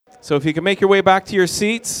So if you can make your way back to your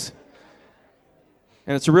seats.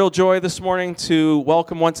 And it's a real joy this morning to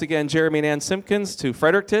welcome once again Jeremy and Ann Simpkins to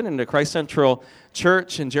Fredericton and to Christ Central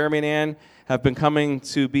Church. And Jeremy and Ann have been coming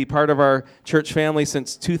to be part of our church family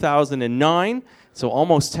since 2009, so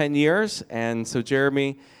almost 10 years. And so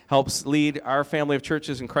Jeremy helps lead our family of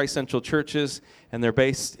churches in Christ Central Churches, and they're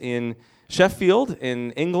based in Sheffield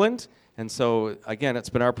in England. And so, again, it's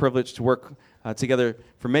been our privilege to work together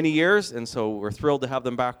for many years, and so we're thrilled to have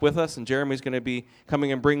them back with us. And Jeremy's going to be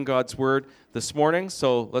coming and bring God's Word this morning,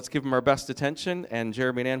 so let's give him our best attention. And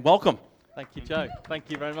Jeremy and Ann, welcome. Thank you, Joe.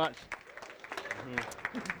 Thank you very much.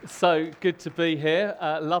 So good to be here.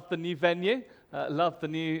 Love the new venue. Love the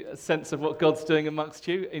new sense of what God's doing amongst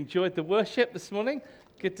you. Enjoyed the worship this morning.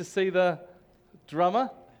 Good to see the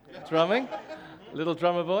drummer drumming. Little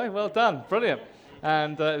drummer boy, well done. Brilliant.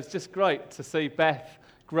 And it was just great to see Beth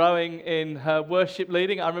growing in her worship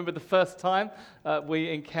leading. I remember the first time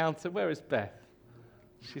we encountered, where is Beth?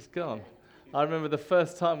 She's gone. I remember the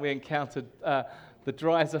first time we encountered the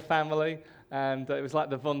Dreiser family, and it was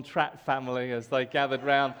like the Von Trapp family as they gathered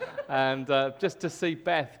round, and just to see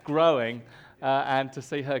Beth growing and to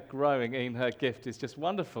see her growing in her gift is just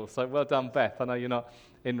wonderful. So well done, Beth. I know you're not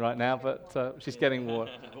in right now, but she's getting warm.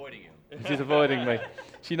 Avoiding you. She's avoiding me.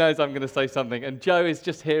 She knows I'm going to say something. And Joe is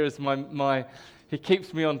just here as my he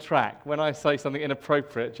keeps me on track. When I say something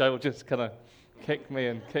inappropriate, Joe will just kind of kick me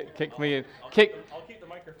and kick me in. I'll keep the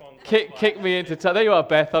microphone. Kick me into there you are,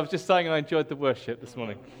 Beth. I was just saying I enjoyed the worship this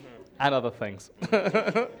morning and other things.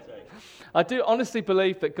 I do honestly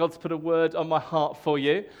believe that God's put a word on my heart for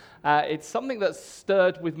you. It's something that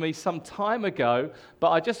stirred with me some time ago, but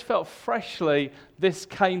I just felt freshly this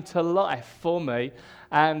came to life for me.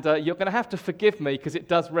 And you're going to have to forgive me because it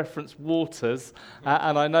does reference waters.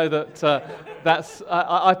 And I know that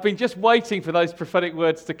I've been just waiting for those prophetic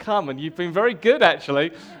words to come. And you've been very good,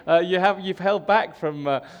 actually. You've held back from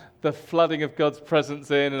the flooding of God's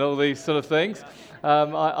presence in and all these sort of things.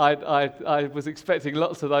 I was expecting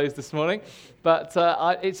lots of those this morning. But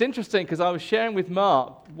it's interesting because I was sharing with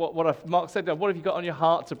Mark Mark said, what have you got on your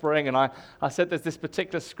heart to bring? And I said there's this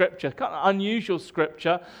particular scripture, kind of unusual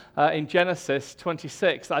scripture in Genesis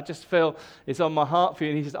 26 that I just feel is on my heart for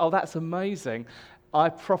you. And he says, oh, that's amazing. I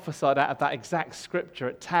prophesied out of that exact scripture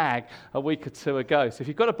at TAG a week or two ago. So if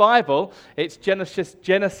you've got a Bible, it's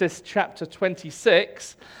Genesis chapter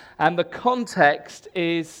 26. And the context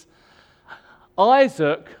is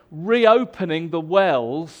Isaac reopening the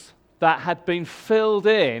wells that had been filled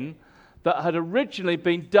in, that had originally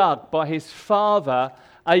been dug by his father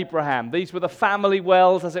Abraham. These were the family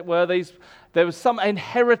wells, as it were. There was some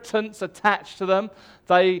inheritance attached to them.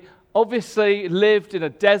 They obviously lived in a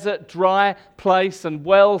desert, dry place, and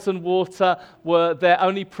wells and water were their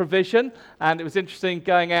only provision. And it was interesting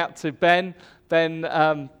going out to Ben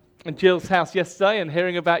and Jill's house yesterday and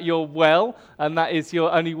hearing about your well, and that is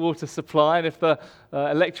your only water supply. And if the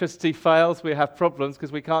electricity fails, we have problems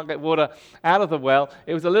because we can't get water out of the well.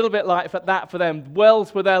 It was a little bit like that for them.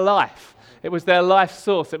 Wells were their life. It was their life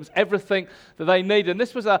source. It was everything that they needed. And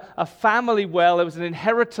this was a family well. There was an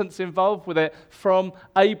inheritance involved with it from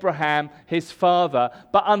Abraham, his father.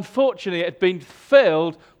 But unfortunately, it had been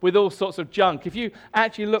filled with all sorts of junk. If you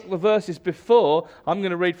actually look at the verses before, I'm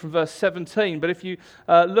going to read from verse 17, but if you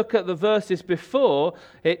look at the verses before,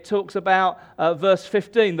 it talks about verse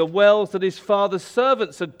 15, the wells that his father's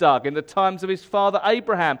servants had dug in the times of his father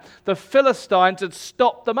Abraham. The Philistines had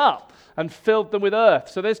stopped them up and filled them with earth.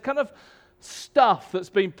 So there's kind of stuff that's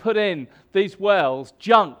been put in these wells,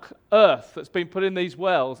 junk, earth that's been put in these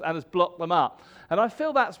wells and has blocked them up. And I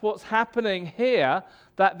feel that's what's happening here,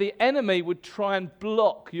 that the enemy would try and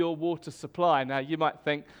block your water supply. Now, you might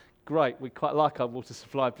think, great, we quite like our water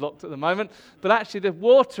supply blocked at the moment. But actually, the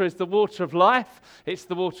water is the water of life. It's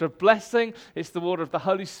the water of blessing. It's the water of the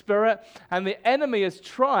Holy Spirit. And the enemy has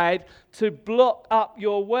tried to block up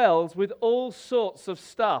your wells with all sorts of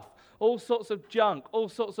stuff. All sorts of junk, all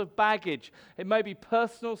sorts of baggage. It may be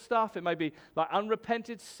personal stuff. It may be like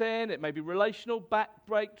unrepented sin. It may be relational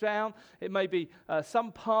breakdown. It may be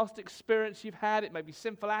some past experience you've had. It may be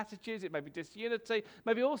sinful attitudes. It may be disunity. It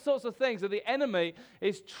may be all sorts of things that the enemy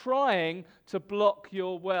is trying to block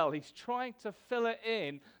your well. He's trying to fill it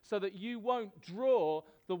in so that you won't draw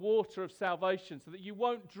the water of salvation, so that you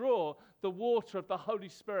won't draw the water of the Holy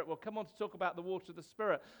Spirit. We'll come on to talk about the water of the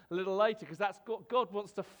Spirit a little later, because that's what God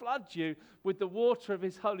wants to flood you with, the water of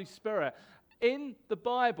his Holy Spirit. In the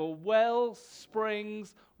Bible, wells,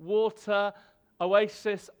 springs, water,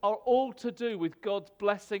 oasis are all to do with God's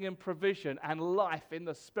blessing and provision and life in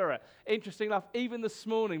the Spirit. Interesting enough, even this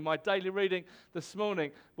morning, my daily reading this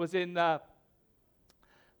morning was in, where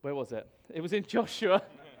was it? It was in Joshua.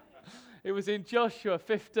 It was in Joshua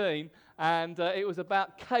 15, and it was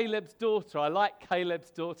about Caleb's daughter. I like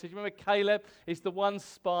Caleb's daughter. Do you remember Caleb is the one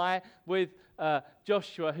spy with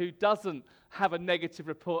Joshua who doesn't have a negative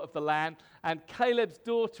report of the land, and Caleb's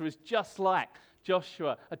daughter is just like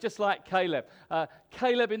Joshua, just like Caleb.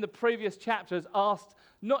 Caleb in the previous chapter has asked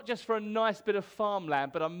not just for a nice bit of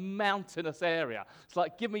farmland, but a mountainous area. It's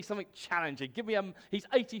like, give me something challenging. He's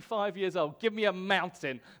 85 years old. Give me a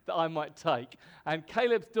mountain that I might take. And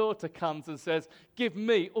Caleb's daughter comes and says, give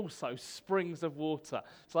me also springs of water.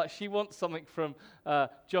 It's like she wants something from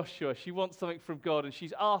Joshua. She wants something from God, and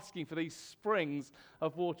she's asking for these springs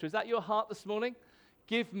of water. Is that your heart this morning?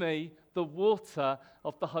 Give me the water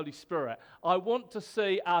of the Holy Spirit. I want to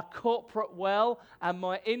see our corporate well and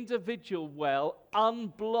my individual well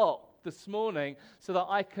unblocked this morning so that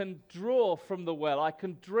I can draw from the well, I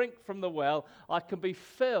can drink from the well, I can be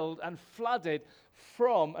filled and flooded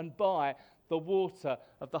from and by the water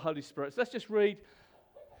of the Holy Spirit. So let's just read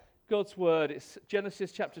God's word. It's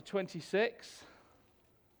Genesis chapter 26,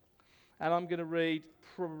 and I'm going to read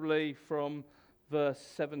probably from verse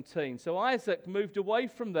 17. So Isaac moved away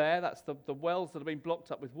from there, that's the wells that have been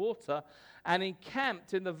blocked up with water, and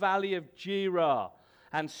encamped in the valley of Gerar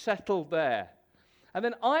and settled there. And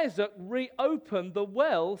then Isaac reopened the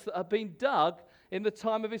wells that had been dug in the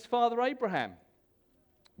time of his father Abraham,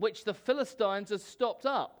 which the Philistines had stopped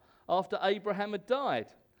up after Abraham had died.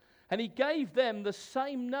 And he gave them the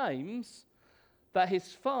same names that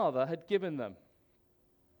his father had given them.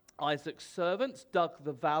 Isaac's servants dug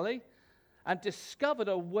the valley and discovered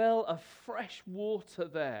a well of fresh water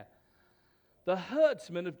there. The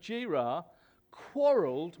herdsmen of Gerar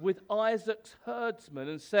quarreled with Isaac's herdsmen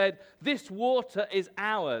and said, this water is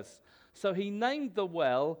ours. So he named the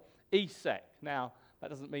well Esek. Now, that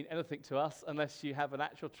doesn't mean anything to us unless you have an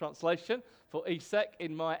actual translation for Esek.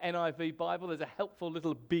 In my NIV Bible, there's a helpful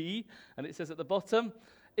little B, and it says at the bottom,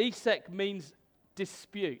 Esek means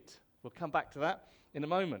dispute. We'll come back to that in a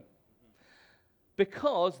moment.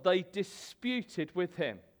 Because they disputed with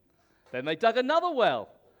him. Then they dug another well,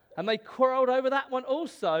 and they quarreled over that one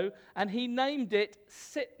also, and he named it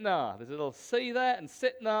Sitnah. There's a little C there, and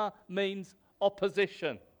Sitnah means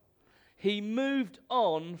opposition. He moved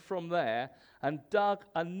on from there and dug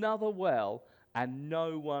another well, and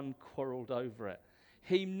no one quarreled over it.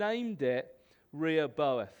 He named it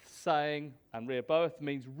Rehoboth, saying, and Rehoboth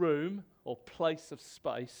means room or place of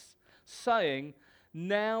space, saying,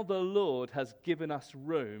 now the Lord has given us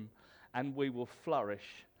room, and we will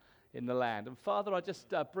flourish in the land. And Father, I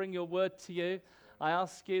just bring your word to you. I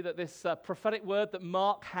ask you that this prophetic word that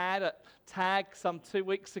Mark had at TAG some 2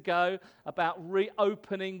 weeks ago about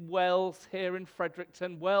reopening wells here in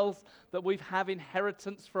Fredericton, wells that we have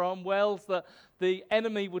inheritance from, wells that the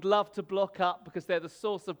enemy would love to block up because they're the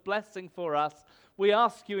source of blessing for us. We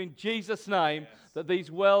ask you in Jesus' name that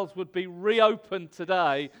these wells would be reopened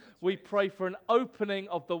today. We pray for an opening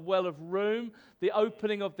of the well of room, the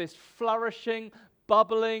opening of this flourishing,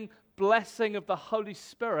 bubbling, blessing of the Holy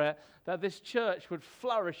Spirit, that this church would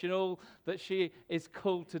flourish in all that she is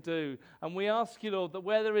called to do. And we ask you, Lord, that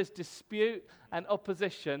where there is dispute and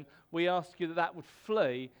opposition, we ask you that that would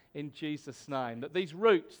flee in Jesus' name. That these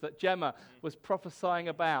roots that Gemma was prophesying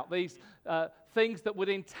about, these things that would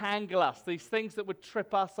entangle us, these things that would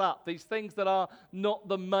trip us up, these things that are not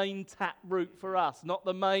the main tap root for us, not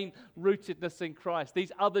the main rootedness in Christ,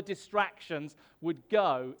 these other distractions would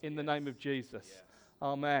go in the name of Jesus. Yes.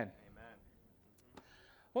 Amen.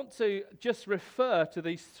 I want to just refer to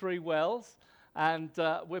these three wells, and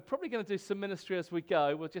we're probably going to do some ministry as we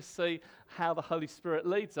go. We'll just see how the Holy Spirit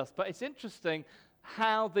leads us. But it's interesting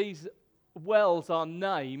how these wells are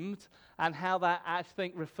named and how that, I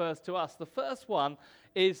think, refers to us. The first one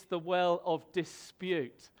is the well of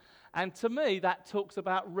dispute. And to me, that talks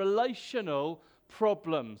about relational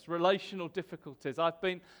problems, relational difficulties. I've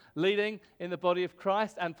been leading in the body of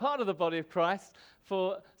Christ and part of the body of Christ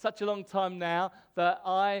for such a long time now that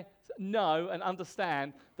I know and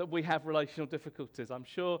understand that we have relational difficulties. I'm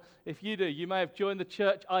sure if you do, you may have joined the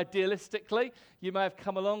church idealistically. You may have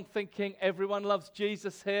come along thinking everyone loves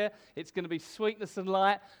Jesus here. It's going to be sweetness and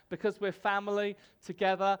light because we're family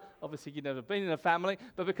together. Obviously, you've never been in a family,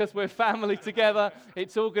 but because we're family together,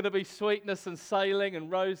 it's all going to be sweetness and sailing and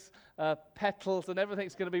rose petals and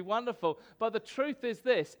everything's going to be wonderful. But the truth is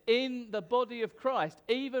this, in the body of Christ,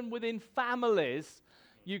 even within families,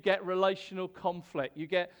 you get relational conflict, you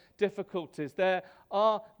get difficulties.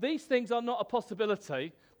 These things are not a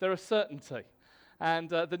possibility, they're a certainty. And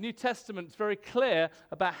the New Testament is very clear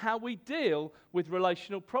about how we deal with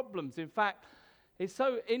relational problems. In fact, It's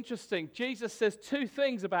so interesting. Jesus says two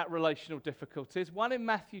things about relational difficulties, one in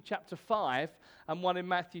Matthew chapter 5 and one in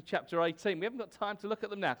Matthew chapter 18. We haven't got time to look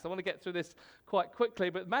at them now because I want to get through this quite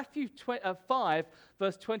quickly. But Matthew 5,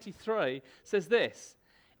 verse 23 says this: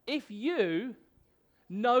 if you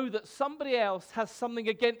know that somebody else has something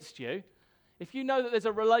against you, if you know that there's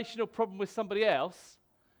a relational problem with somebody else,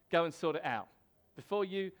 go and sort it out. Before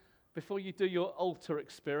you do your altar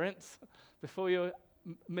experience, before you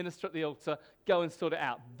minister at the altar, go and sort it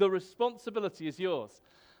out. The responsibility is yours.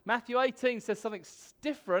 Matthew 18 says something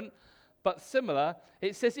different but similar.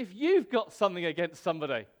 It says if you've got something against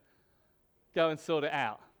somebody, go and sort it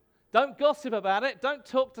out. Don't gossip about it. Don't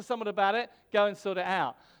talk to someone about it. Go and sort it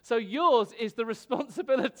out. So yours is the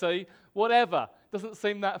responsibility, whatever. Doesn't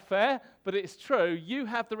seem that fair, but it's true. You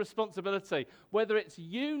have the responsibility. Whether it's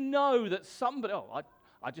you know that somebody,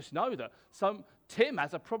 I just know that Tim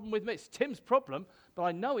has a problem with me. It's Tim's problem, but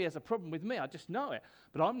I know he has a problem with me. I just know it.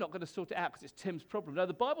 But I'm not going to sort it out because it's Tim's problem. No,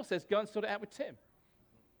 the Bible says go and sort it out with Tim.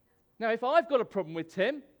 Now, if I've got a problem with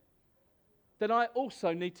Tim, then I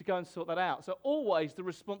also need to go and sort that out. So always the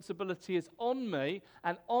responsibility is on me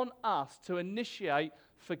and on us to initiate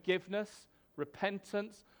forgiveness,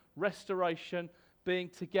 repentance, restoration, being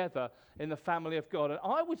together in the family of God. And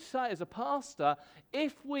I would say as a pastor,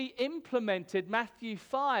 if we implemented Matthew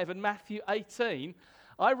 5 and Matthew 18,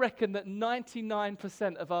 I reckon that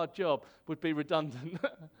 99% of our job would be redundant.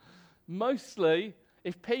 Mostly,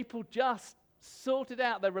 if people just sorted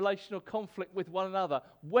out their relational conflict with one another,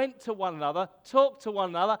 went to one another, talked to one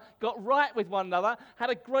another, got right with one another,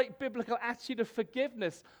 had a great biblical attitude of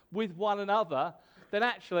forgiveness with one another, then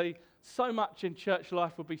actually so much in church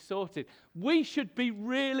life will be sorted. We should be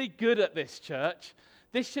really good at this, church.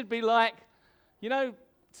 This should be like,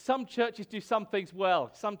 some churches do some things well.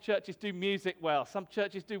 Some churches do music well. Some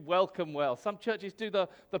churches do welcome well. Some churches do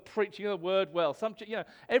the preaching of the word well.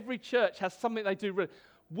 Every church has something they do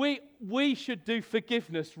really. We should do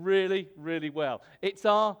forgiveness really, really well. It's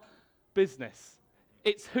our business.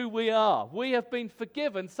 It's who we are. We have been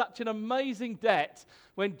forgiven such an amazing debt.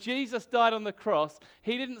 When Jesus died on the cross,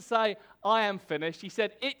 he didn't say, I am finished. He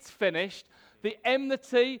said, it's finished. The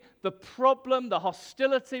enmity, the problem, the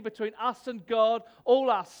hostility between us and God,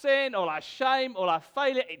 all our sin, all our shame, all our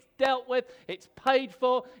failure, it's dealt with, it's paid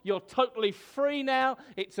for. You're totally free now.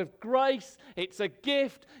 It's of grace. It's a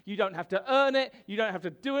gift. You don't have to earn it. You don't have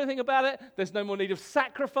to do anything about it. There's no more need of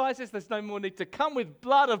sacrifices. There's no more need to come with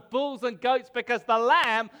blood of bulls and goats because the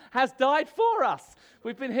Lamb has died for us.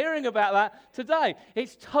 We've been hearing about that today.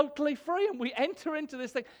 It's totally free, and we enter into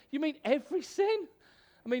this thing. You mean every sin?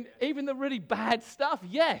 I mean, even the really bad stuff?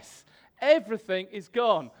 Yes. Everything is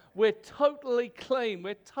gone. We're totally clean.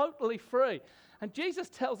 We're totally free. And Jesus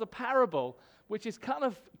tells a parable which is kind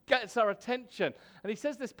of gets our attention. And he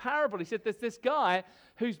says this parable. He said there's this guy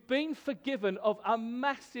who's been forgiven of a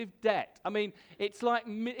massive debt. I mean, it's like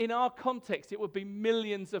in our context, it would be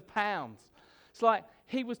millions of pounds. It's like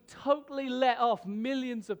he was totally let off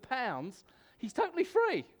millions of pounds. He's totally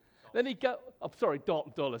free. Then he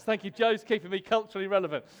dollars. Thank you, Joe's keeping me culturally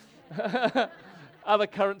relevant. Other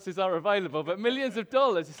currencies are available, but millions of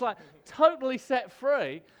dollars. It's like totally set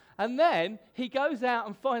free. And then he goes out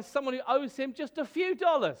and finds someone who owes him just a few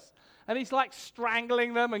dollars. And he's like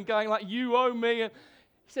strangling them and going like, you owe me. And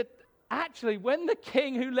he said, actually, when the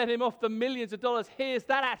king who let him off the millions of dollars hears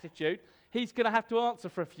that attitude, he's going to have to answer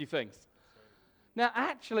for a few things. Now,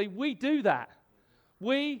 actually, we do that.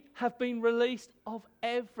 We have been released of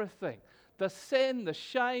everything. The sin, the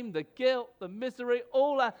shame, the guilt, the misery,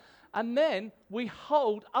 all that. And then we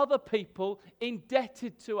hold other people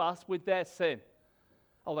indebted to us with their sin.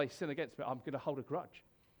 Oh, they sin against me. I'm going to hold a grudge.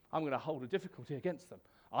 I'm going to hold a difficulty against them.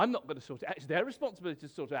 I'm not going to sort it out. It's their responsibility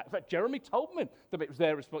to sort it out. In fact, Jeremy told me that it was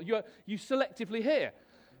their responsibility. You selectively hear.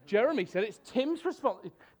 Jeremy said it's Tim's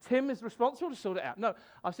responsibility. Tim is responsible to sort it out. No,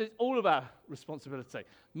 I said it's all of our responsibility.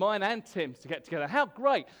 Mine and Tim's to get together. How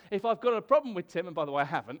great if I've got a problem with Tim, and by the way, I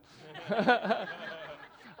haven't.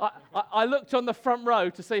 I looked on the front row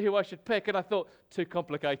to see who I should pick, and I thought, too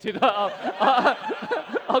complicated.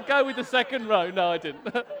 I'll go with the second row. No, I didn't.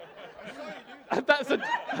 That's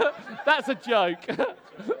a joke.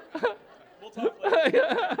 We'll talk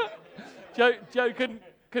later. Joe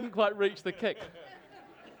couldn't quite reach the kick.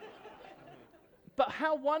 But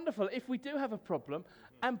how wonderful if we do have a problem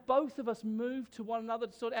and both of us move to one another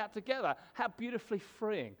to sort it out together. How beautifully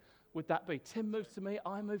freeing would that be? Tim moves to me,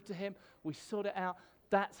 I move to him, we sort it out.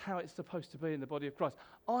 That's how it's supposed to be in the body of Christ.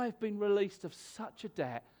 I've been released of such a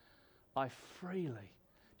debt, I freely.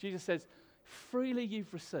 Jesus says, freely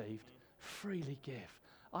you've received, freely give.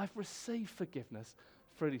 I've received forgiveness,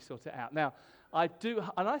 freely sort it out. Now, I do,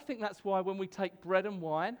 and I think that's why when we take bread and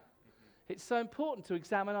wine, it's so important to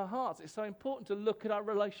examine our hearts. It's so important to look at our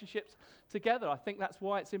relationships together. I think that's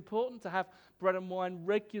why it's important to have bread and wine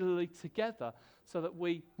regularly together so that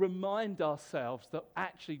we remind ourselves that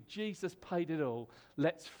actually Jesus paid it all.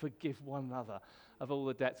 Let's forgive one another of all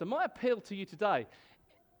the debts. And my appeal to you today,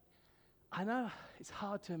 I know it's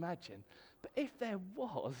hard to imagine, but if there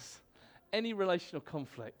was any relational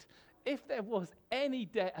conflict, if there was any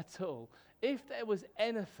debt at all, if there was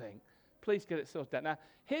anything, please get it sorted out. Now,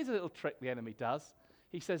 here's a little trick the enemy does.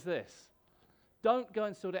 He says this: don't go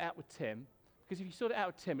and sort it out with Tim, because if you sort it out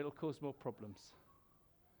with Tim, it'll cause more problems.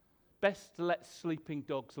 Best to let sleeping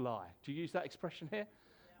dogs lie. Do you use that expression here?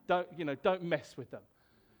 Yeah. Don't mess with them.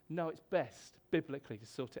 No, it's best biblically to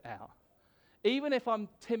sort it out. Even if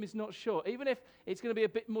Tim is not sure, even if it's going to be a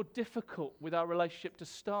bit more difficult with our relationship to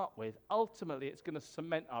start with, ultimately it's going to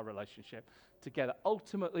cement our relationship together.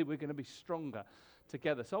 Ultimately, we're going to be stronger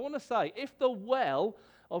together. So I want to say, if the well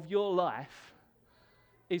of your life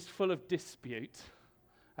is full of dispute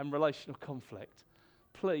and relational conflict,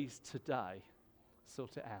 please today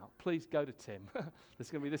sort it out. Please go to Tim.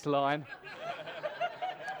 There's going to be this line.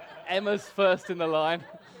 Emma's first in the line.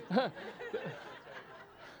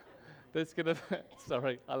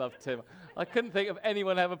 Sorry, I love Tim. I couldn't think of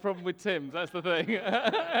anyone have a problem with Tim's, that's the thing.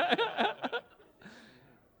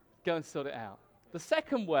 Go and sort it out. The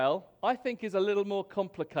second well, I think, is a little more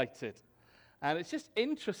complicated. And it's just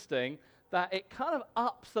interesting that it kind of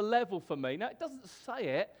ups the level for me. Now, it doesn't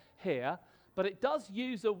say it here, but it does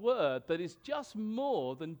use a word that is just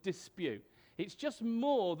more than dispute. It's just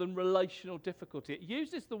more than relational difficulty. It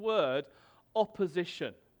uses the word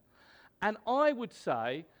opposition. And I would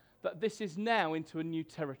say that this is now into a new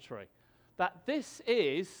territory, that this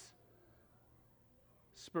is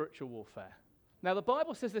spiritual warfare. Now, the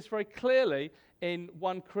Bible says this very clearly in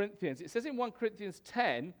 1 Corinthians. It says in 1 Corinthians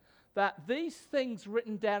 10 that these things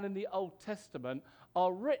written down in the Old Testament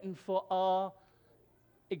are written for our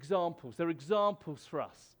examples. They're examples for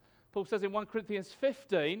us. Paul says in 1 Corinthians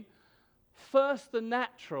 15, first the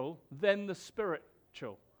natural, then the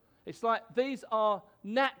spiritual. It's like these are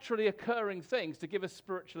naturally occurring things to give us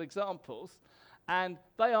spiritual examples, and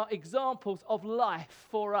they are examples of life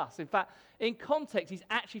for us. In fact, in context, he's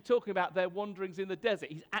actually talking about their wanderings in the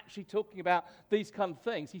desert. He's actually talking about these kind of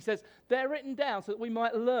things. He says they're written down so that we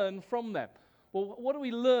might learn from them. Well, what do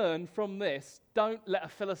we learn from this? Don't let a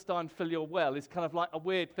Philistine fill your well is kind of like a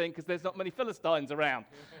weird thing because there's not many Philistines around.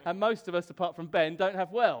 And most of us, apart from Ben, don't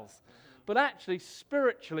have wells. But actually,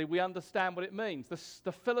 spiritually, we understand what it means.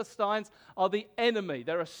 The Philistines are the enemy.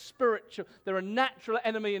 They're a natural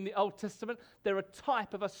enemy in the Old Testament. They're a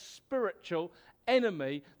type of a spiritual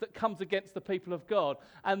enemy that comes against the people of God.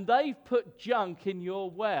 And they've put junk in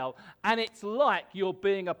your well, and it's like you're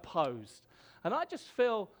being opposed. And I just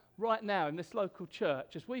feel right now in this local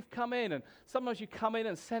church, as we've come in, and sometimes you come in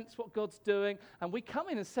and sense what God's doing, and we come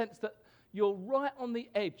in and sense that you're right on the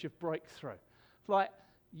edge of breakthrough. It's like,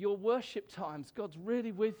 your worship times, God's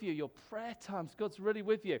really with you. Your prayer times, God's really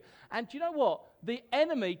with you. And do you know what? The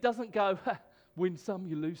enemy doesn't go, win some,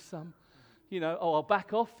 you lose some. I'll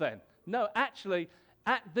back off then. No, actually,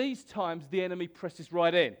 at these times, the enemy presses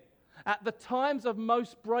right in. At the times of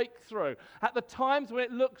most breakthrough, at the times when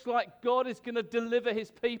it looks like God is going to deliver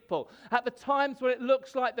his people, at the times when it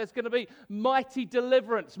looks like there's going to be mighty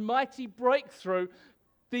deliverance, mighty breakthrough,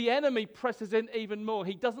 the enemy presses in even more.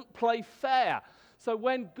 He doesn't play fair. So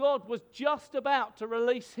when God was just about to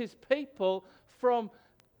release his people from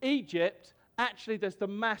Egypt, actually there's the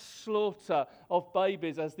mass slaughter of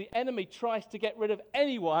babies as the enemy tries to get rid of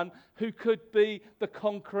anyone who could be the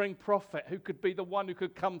conquering prophet, who could be the one who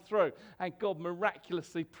could come through. And God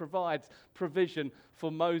miraculously provides provision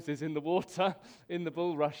for Moses in the water, in the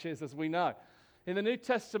bulrushes, as we know. In the New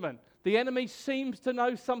Testament, the enemy seems to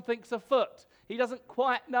know something's afoot. He doesn't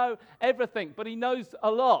quite know everything, but he knows a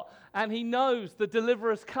lot. And he knows the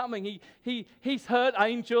deliverer's coming. He's heard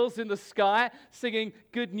angels in the sky singing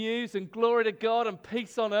good news and glory to God and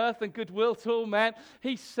peace on earth and goodwill to all men.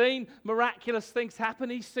 He's seen miraculous things happen.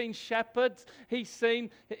 He's seen shepherds. He's seen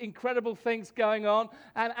incredible things going on.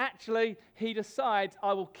 And actually, he decides,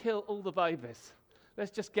 I will kill all the babies.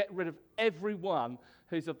 Let's just get rid of everyone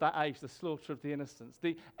who's of that age, the slaughter of the innocents.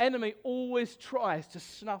 The enemy always tries to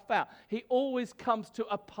snuff out. He always comes to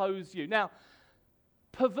oppose you. Now,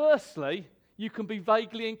 perversely, you can be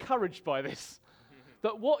vaguely encouraged by this.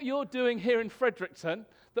 That what you're doing here in Fredericton,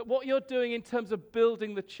 that what you're doing in terms of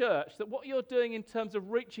building the church, that what you're doing in terms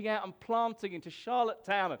of reaching out and planting into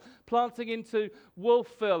Charlottetown and planting into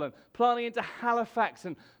Wolfville and planting into Halifax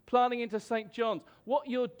and planting into St. John's, what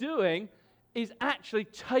you're doing is actually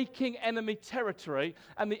taking enemy territory,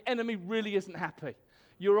 and the enemy really isn't happy.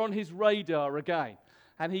 You're on his radar again,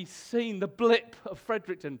 and he's seen the blip of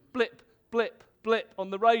Fredericton, blip, blip, blip on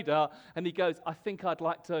the radar, and he goes, I think I'd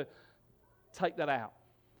like to take that out.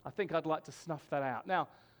 I think I'd like to snuff that out. Now,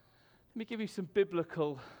 let me give you some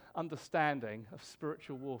biblical understanding of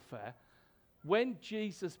spiritual warfare. When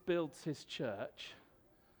Jesus builds his church,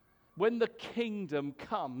 when the kingdom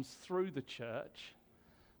comes through the church,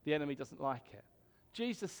 the enemy doesn't like it.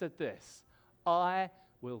 Jesus said this, I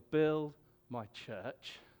will build my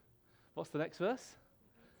church. What's the next verse?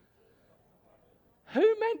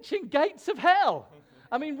 Who mentioned gates of hell?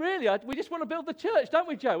 I mean, really, we just want to build the church, don't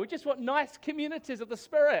we, Joe? We just want nice communities of the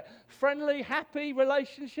Spirit, friendly, happy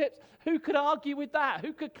relationships. Who could argue with that?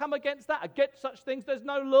 Who could come against that? Against such things, there's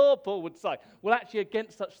no law, Paul would say. Well, actually,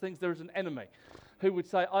 against such things, there is an enemy who would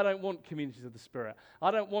say, I don't want communities of the Spirit.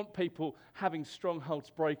 I don't want people having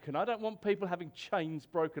strongholds broken. I don't want people having chains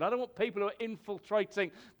broken. I don't want people who are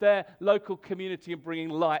infiltrating their local community and bringing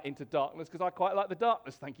light into darkness, because I quite like the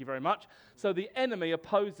darkness, thank you very much. So the enemy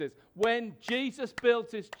opposes. When Jesus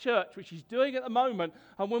builds his church, which he's doing at the moment,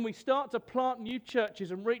 and when we start to plant new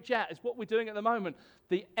churches and reach out, is what we're doing at the moment,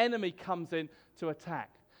 the enemy comes in to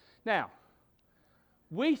attack. Now,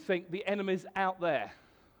 we think the enemy's out there.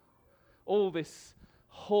 All this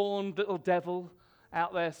horned little devil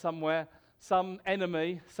out there somewhere, some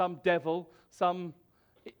enemy, some devil, some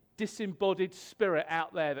disembodied spirit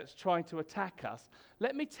out there that's trying to attack us.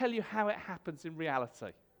 Let me tell you how it happens in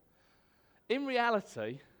reality. In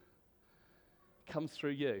reality, it comes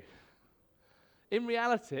through you. In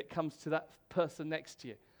reality, it comes to that person next to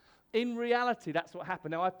you. In reality, that's what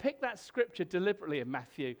happened. Now, I picked that scripture deliberately in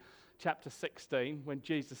Matthew chapter 16 when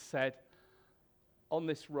Jesus said, on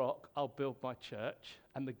this rock, I'll build my church,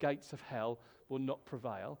 and the gates of hell will not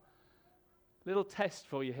prevail. Little test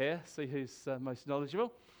for you here, see who's most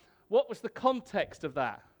knowledgeable. What was the context of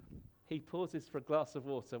that? He pauses for a glass of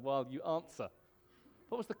water while you answer.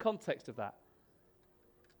 What was the context of that?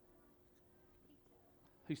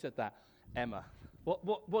 Who said that? Emma.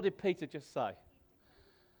 What did Peter just say?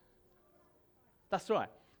 That's right.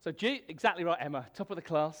 So exactly right, Emma. Top of the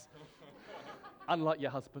class. Unlike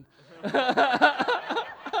your husband. Now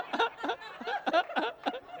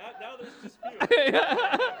there's dispute.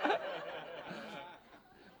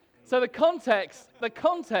 So the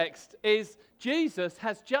context is Jesus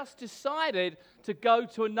has just decided to go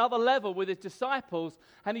to another level with his disciples,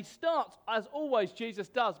 and he starts, as always Jesus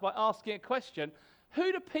does, by asking a question,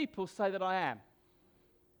 who do people say that I am?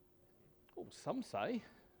 Oh, some say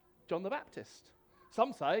John the Baptist.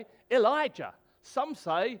 Some say Elijah. Some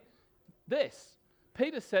say this.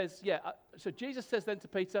 Peter says, so Jesus says then to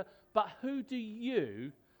Peter, but who do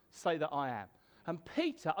you say that I am? And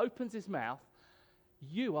Peter opens his mouth,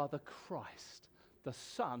 you are the Christ, the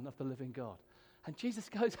Son of the living God. And Jesus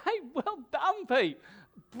goes, hey, well done, Pete.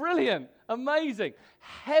 Brilliant, amazing.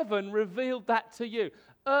 Heaven revealed that to you.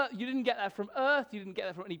 You didn't get that from earth. You didn't get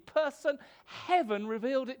that from any person. Heaven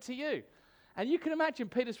revealed it to you. And you can imagine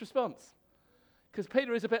Peter's response. Because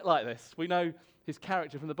Peter is a bit like this. We know his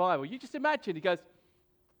character from the Bible. You just imagine, he goes,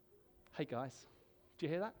 hey guys, do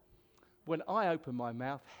you hear that? When I open my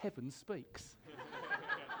mouth, heaven speaks.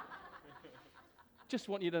 Just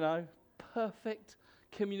want you to know, perfect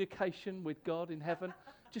communication with God in heaven.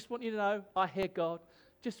 Just want you to know, I hear God.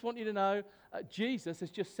 Just want you to know, Jesus has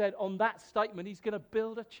just said on that statement, he's going to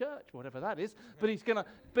build a church, whatever that is. But he's going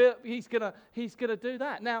to do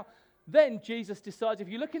that. Now, then Jesus decides, if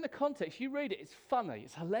you look in the context, you read it, it's funny,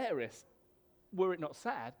 it's hilarious. Were it not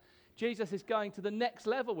sad, Jesus is going to the next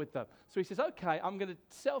level with them. So he says, okay, I'm going to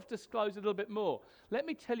self-disclose a little bit more. Let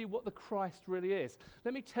me tell you what the Christ really is.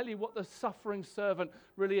 Let me tell you what the suffering servant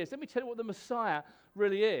really is. Let me tell you what the Messiah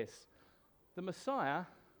really is. The Messiah,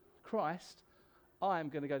 Christ, I am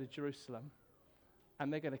going to go to Jerusalem,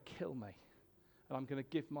 and they're going to kill me, and I'm going to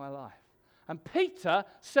give my life. And Peter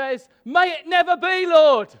says, may it never be,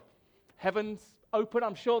 Lord. Heaven's open.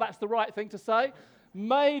 I'm sure that's the right thing to say.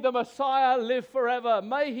 May the Messiah live forever.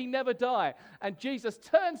 May he never die. And Jesus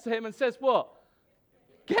turns to him and says, what?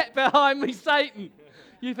 Get behind me, Satan.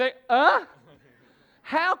 You think,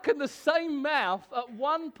 How can the same mouth at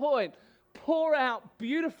one point pour out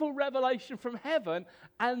beautiful revelation from heaven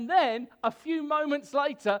and then a few moments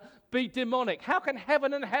later be demonic? How can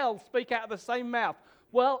heaven and hell speak out of the same mouth?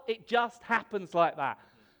 Well, it just happens like that.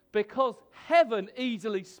 Because heaven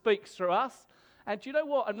easily speaks through us. And do you know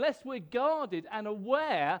what? Unless we're guarded and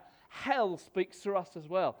aware, hell speaks through us as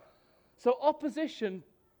well. So opposition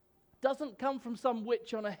doesn't come from some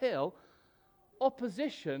witch on a hill.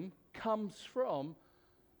 Opposition comes from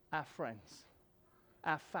our friends,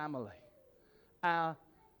 our family, our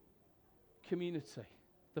community,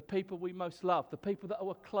 the people we most love, the people that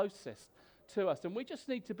are closest to us. And we just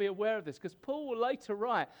need to be aware of this, because Paul will later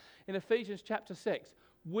write in Ephesians chapter 6,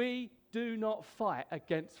 we do not fight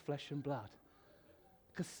against flesh and blood.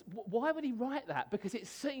 Because why would he write that? Because it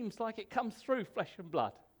seems like it comes through flesh and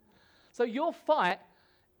blood. So your fight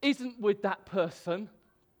isn't with that person.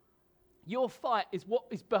 Your fight is what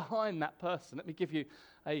is behind that person. Let me give you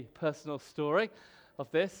a personal story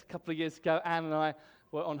of this. A couple of years ago, Anne and I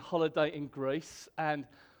were on holiday in Greece, and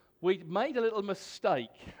we made a little mistake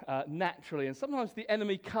naturally, and sometimes the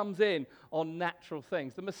enemy comes in on natural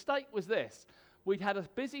things. The mistake was this. We'd had a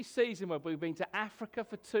busy season where we'd been to Africa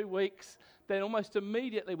for 2 weeks, then almost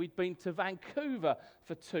immediately we'd been to Vancouver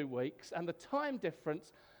for 2 weeks, and the time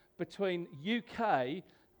difference between UK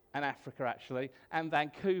and Africa actually, and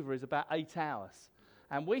Vancouver is about 8 hours.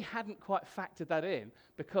 And we hadn't quite factored that in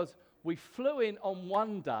because we flew in on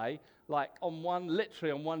one day,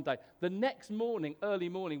 literally on one day. The next morning, early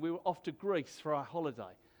morning, we were off to Greece for our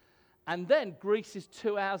holiday. And then Greece is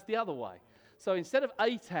 2 hours the other way. So instead of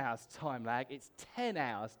 8 hours time lag, it's 10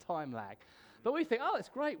 hours time lag. But we think, oh, it's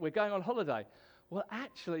great, we're going on holiday. Well,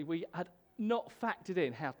 actually, we had not factored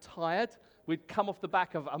in how tired. We'd come off the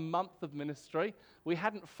back of a month of ministry. We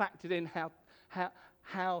hadn't factored in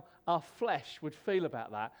how our flesh would feel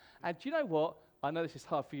about that. And do you know what? I know this is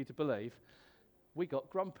hard for you to believe. We got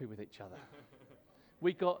grumpy with each other.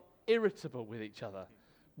 We got irritable with each other.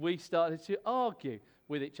 We started to argue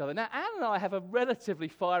with each other. Now, Anne and I have a relatively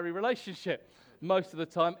fiery relationship most of the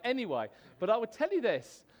time anyway. But I would tell you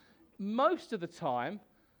this. Most of the time,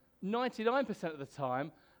 99% of the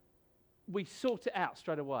time, we sort it out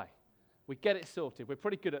straight away. We get it sorted. We're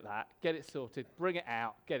pretty good at that. Get it sorted. Bring it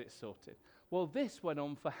out. Get it sorted. Well, this went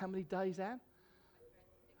on for how many days, Anne?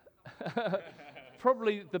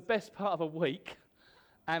 Probably the best part of a week.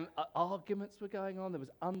 And arguments were going on. There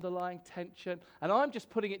was underlying tension. And I'm just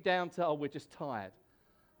putting it down to, we're just tired.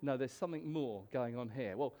 No, there's something more going on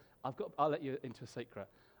here. Well, I'll let you into a secret.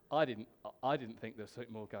 I didn't think there was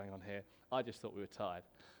something more going on here. I just thought we were tired.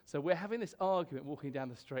 So we're having this argument walking down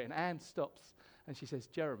the street, and Anne stops and she says,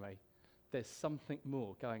 Jeremy, there's something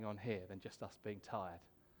more going on here than just us being tired.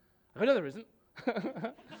 I go, no, there isn't.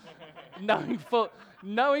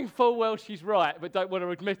 knowing full well she's right, but don't want to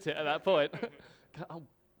admit it at that point. Oh,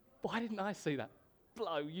 why didn't I see that?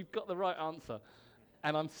 Blow, you've got the right answer.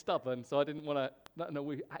 And I'm stubborn, so I didn't want to. No,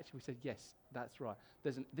 we said, yes, that's right.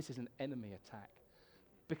 This is an enemy attack.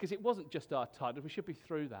 Because it wasn't just our tiredness, we should be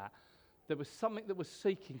through that. There was something that was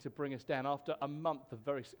seeking to bring us down after a month of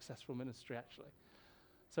very successful ministry, actually.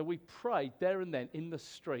 So we prayed there and then in the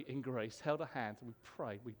street in Greece, held our hands, and we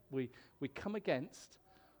prayed. We come against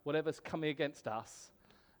whatever's coming against us,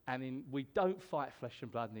 and we don't fight flesh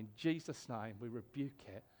and blood, and in Jesus' name we rebuke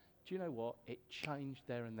it. Do you know what? It changed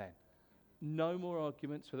there and then. No more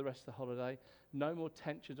arguments for the rest of the holiday, no more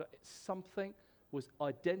tensions. Something was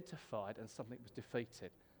identified and something was defeated.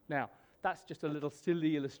 Now, that's just a little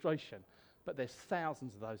silly illustration, but there's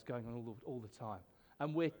thousands of those going on all the time.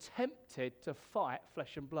 And we're tempted to fight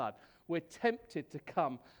flesh and blood. We're tempted to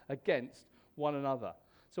come against one another.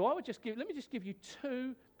 So let me just give you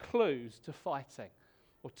 2 clues to fighting,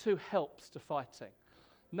 or 2 helps to fighting.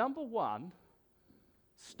 Number 1,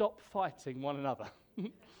 stop fighting one another.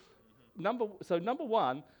 Number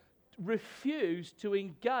 1, refuse to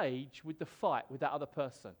engage with the fight with that other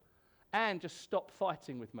person, and just stop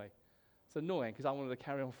fighting with me. It's annoying because I wanted to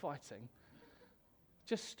carry on fighting.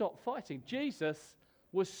 Just stop fighting. Jesus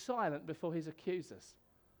was silent before his accusers.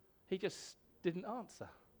 He just didn't answer.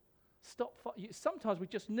 Sometimes we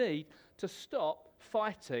just need to stop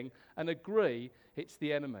fighting and agree it's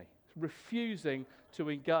the enemy, refusing to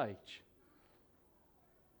engage.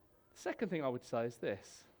 The second thing I would say is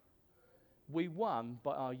this. We won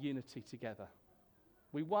by our unity together.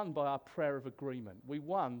 We won by our prayer of agreement. We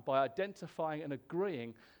won by identifying and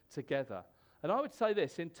agreeing together. And I would say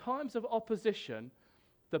this, in times of opposition,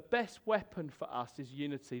 the best weapon for us is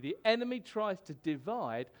unity. The enemy tries to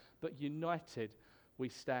divide, but united we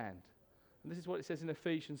stand. And this is what it says in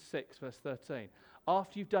Ephesians 6, verse 13.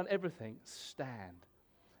 After you've done everything, stand.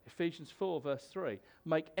 Ephesians 4, verse 3.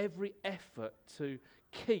 Make every effort to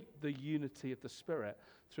keep the unity of the Spirit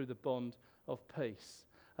through the bond of peace.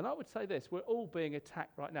 And I would say this, we're all being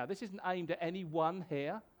attacked right now. This isn't aimed at anyone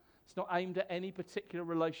here. It's not aimed at any particular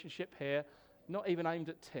relationship here. Not even aimed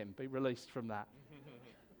at Tim. Be released from that.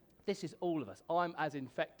 This is all of us. I'm as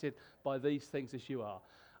infected by these things as you are.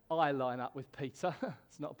 I line up with Peter.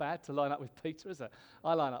 It's not bad to line up with Peter, is it?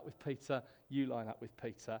 I line up with Peter. You line up with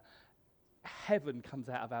Peter. heaven comes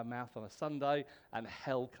out of our mouth on a Sunday and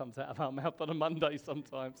hell comes out of our mouth on a Monday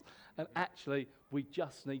sometimes. And actually, we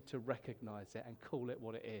just need to recognize it and call it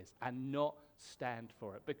what it is and not stand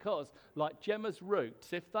for it. Because, like Gemma's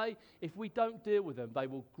roots, if we don't deal with them, they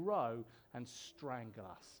will grow and strangle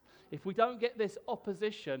us. If we don't get this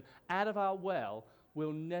opposition out of our well,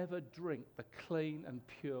 we'll never drink the clean and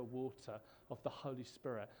pure water of the Holy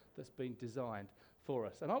Spirit that's been designed for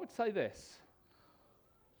us. And I would say this.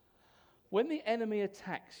 When the enemy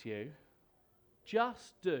attacks you,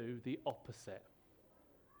 just do the opposite.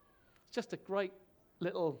 It's just a great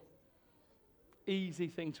little easy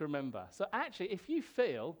thing to remember. So actually, if you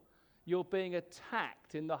feel you're being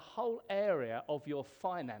attacked in the whole area of your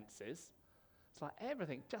finances, it's like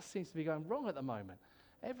everything just seems to be going wrong at the moment.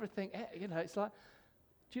 Everything, it's like,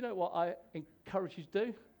 do you know what I encourage you to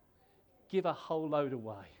do? Give a whole load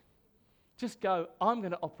away. Just go, I'm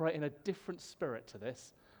going to operate in a different spirit to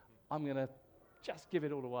this. I'm going to just give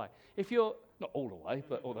it all away. If you're, not all away,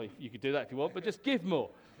 but although you could do that if you want, but just give more.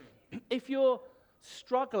 If you're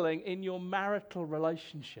struggling in your marital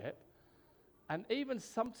relationship, and even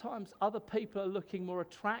sometimes other people are looking more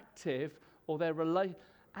attractive, or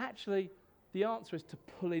actually, the answer is to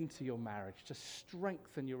pull into your marriage, to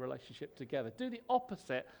strengthen your relationship together. Do the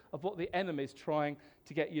opposite of what the enemy is trying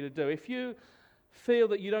to get you to do. If you feel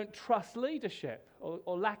that you don't trust leadership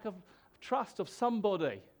or lack of trust of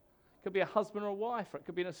somebody, it could be a husband or a wife, or it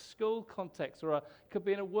could be in a school context, or it could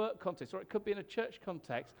be in a work context, or it could be in a church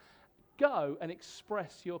context, go and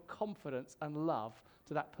express your confidence and love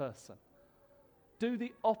to that person. Do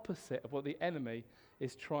the opposite of what the enemy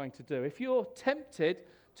is trying to do. If you're tempted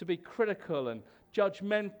to be critical and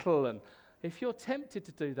judgmental, and if you're tempted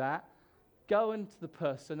to do that, go into the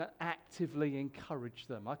person and actively encourage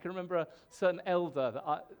them. I can remember a certain elder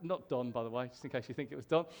not Don, by the way, just in case you think it was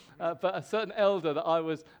Don, but a certain elder that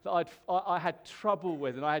I had trouble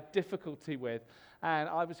with and I had difficulty with, and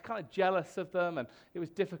I was kind of jealous of them, and it was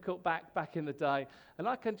difficult back in the day. And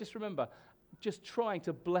I can just remember just trying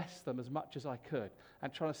to bless them as much as I could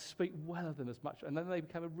and trying to speak well of them as much. And then they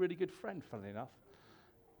became a really good friend, funnily enough.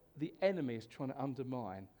 The enemy is trying to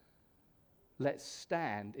undermine. Let's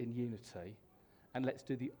stand in unity and let's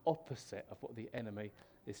do the opposite of what the enemy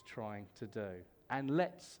is trying to do. And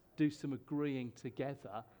let's do some agreeing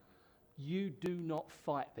together. You do not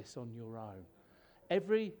fight this on your own.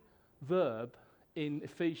 Every verb in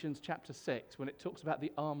Ephesians chapter 6, when it talks about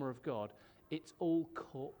the armor of God, it's all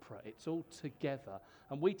corporate, it's all together.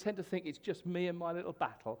 And we tend to think it's just me and my little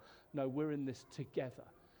battle. No, we're in this together.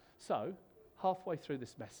 So, halfway through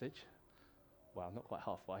this message, well, not quite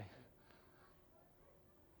halfway,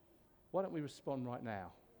 why don't we respond right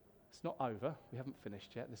now? It's not over, we haven't finished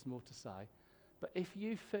yet, there's more to say. But if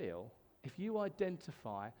you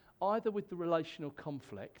identify either with the relational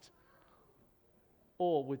conflict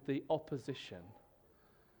or with the opposition,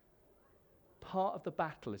 part of the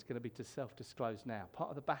battle is going to be to self-disclose now.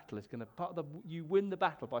 You win the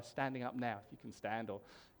battle by standing up now, if you can stand, or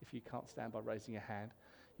if you can't stand, by raising your hand.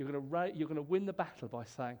 You're going to win the battle by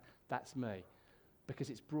saying, that's me. Because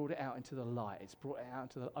it's brought it out into the light, it's brought it out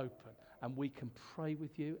into the open, and we can pray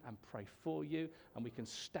with you and pray for you, and we can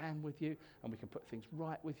stand with you, and we can put things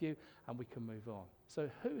right with you, and we can move on. So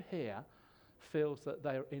who here feels that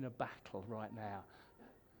they're in a battle right now?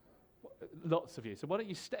 Lots of you. So why don't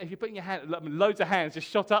you, if you're putting your hand, loads of hands just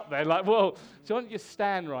shot up there, like, whoa. So why don't you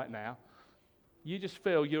stand right now? You just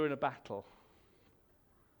feel you're in a battle.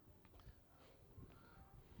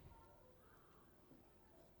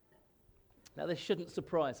 Now, this shouldn't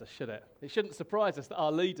surprise us, should it? It shouldn't surprise us that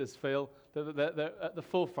our leaders feel that they're at the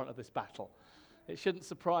forefront of this battle. It shouldn't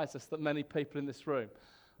surprise us that many people in this room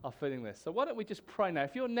are feeling this. So why don't we just pray now?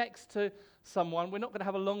 If you're next to someone, we're not going to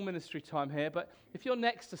have a long ministry time here, but if you're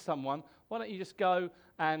next to someone, why don't you just go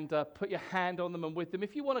and put your hand on them and with them.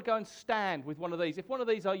 If you want to go and stand with one of these, if one of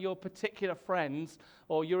these are your particular friends,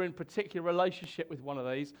 or you're in particular relationship with one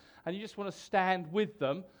of these, and you just want to stand with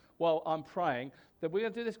them while I'm praying, then we're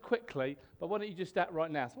going to do this quickly, but why don't you just start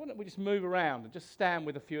right now? So why don't we just move around and just stand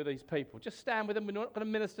with a few of these people? Just stand with them. We're not going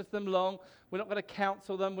to minister to them long. We're not going to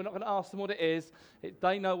counsel them. We're not going to ask them what it is.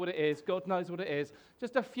 They know what it is. God knows what it is.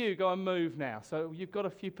 Just a few go and move now. So you've got a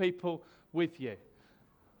few people with you.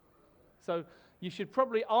 So you should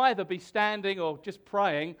probably either be standing or just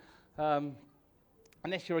praying,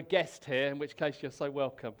 unless you're a guest here, in which case you're so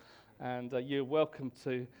welcome. And you're welcome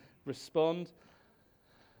to respond.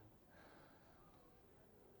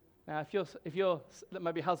 Now, if you're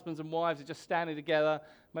maybe husbands and wives are just standing together,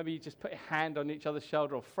 maybe you just put a hand on each other's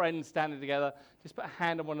shoulder, or friends standing together, just put a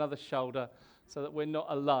hand on one another's shoulder so that we're not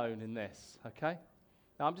alone in this, okay?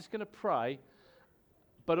 Now, I'm just going to pray,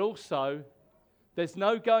 but also there's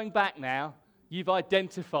no going back now. You've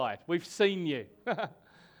identified. We've seen you.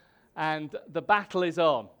 And the battle is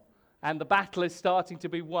on. And the battle is starting to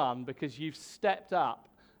be won because you've stepped up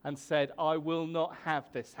and said, I will not have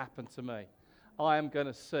this happen to me. I am going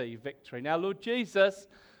to see victory. Now, Lord Jesus,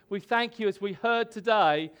 we thank you as we heard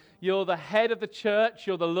today, you're the head of the church,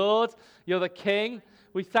 you're the Lord, you're the King.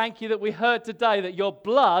 We thank you that we heard today that your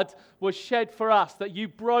blood was shed for us, that you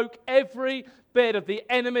broke every bit of the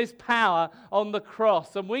enemy's power on the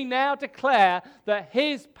cross. And we now declare that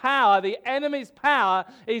his power, the enemy's power,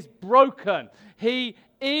 is broken. He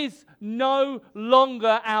is no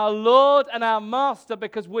longer our Lord and our Master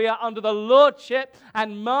because we are under the lordship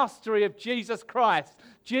and mastery of Jesus Christ.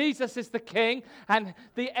 Jesus is the King, and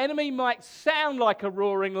the enemy might sound like a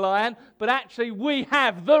roaring lion, but actually we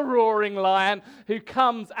have the roaring lion who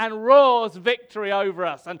comes and roars victory over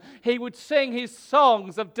us. And he would sing his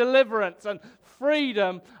songs of deliverance and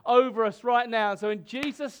freedom over us right now. And so in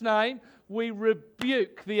Jesus' name, we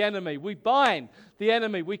rebuke the enemy. We bind the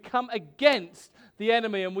enemy. We come against the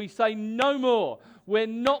enemy and we say no more. We're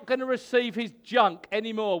not going to receive his junk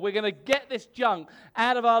anymore. We're going to get this junk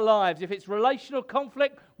out of our lives. If it's relational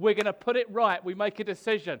conflict, we're going to put it right. We make a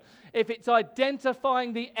decision. If it's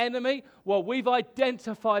identifying the enemy, well, we've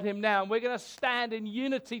identified him now, and we're going to stand in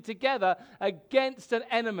unity together against an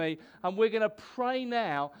enemy, and we're going to pray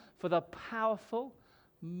now for the powerful,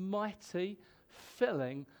 mighty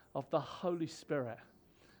filling of the Holy Spirit.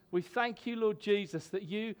 We thank you, Lord Jesus, that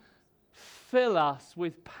you fill us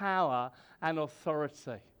with power and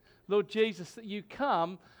authority. Lord Jesus, that you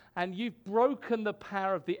come and you've broken the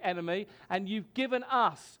power of the enemy and you've given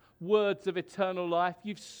us words of eternal life.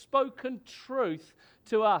 You've spoken truth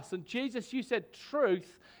to us. And Jesus, you said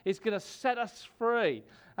truth is going to set us free.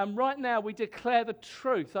 And right now we declare the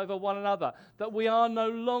truth over one another, that we are no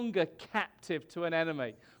longer captive to an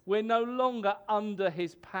enemy. We're no longer under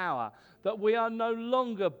his power, that we are no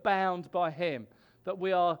longer bound by him, that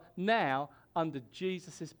we are now under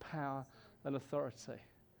Jesus' power and authority.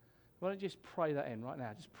 Why don't you just pray that in right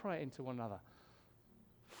now? Just pray it into one another.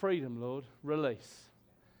 Freedom, Lord, release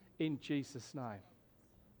in Jesus' name.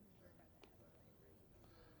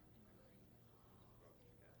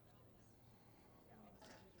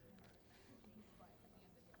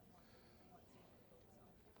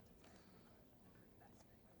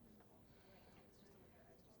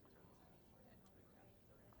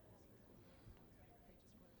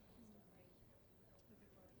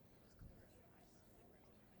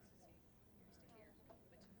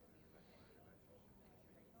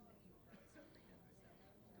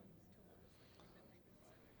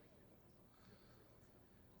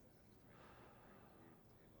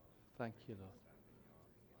 Thank you, Lord.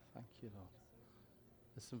 Thank you, Lord.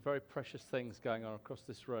 There's some very precious things going on across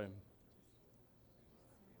this room.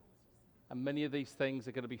 And many of these things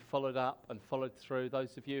are going to be followed up and followed through.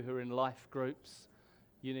 Those of you who are in life groups,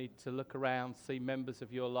 you need to look around, see members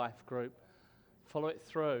of your life group. Follow it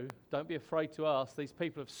through. Don't be afraid to ask. These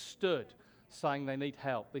people have stood saying they need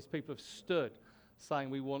help. These people have stood saying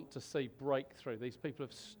we want to see breakthrough. These people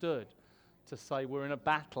have stood to say we're in a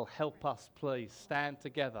battle. Help us, please. Stand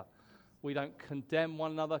together. We don't condemn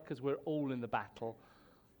one another because we're all in the battle.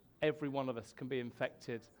 Every one of us can be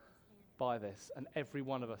infected by this, and every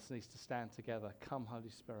one of us needs to stand together. Come,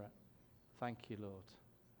 Holy Spirit. Thank you, Lord.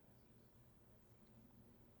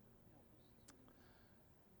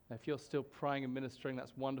 Now, if you're still praying and ministering,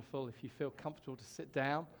 that's wonderful. If you feel comfortable to sit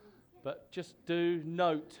down, but just do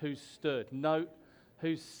note who's stood. Note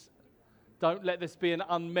who's. Don't let this be an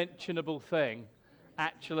unmentionable thing.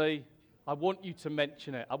 Actually, I want you to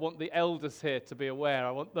mention it. I want the elders here to be aware.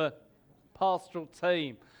 I want the pastoral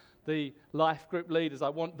team, the life group leaders. I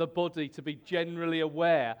want the body to be generally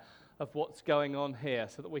aware of what's going on here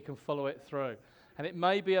so that we can follow it through. And it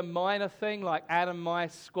may be a minor thing like Adam and my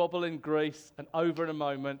squabble in Greece and over in a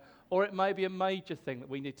moment, or it may be a major thing that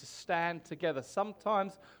we need to stand together.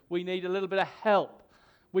 Sometimes we need a little bit of help.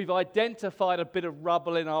 We've identified a bit of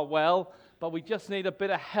rubble in our well, but we just need a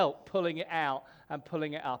bit of help pulling it out and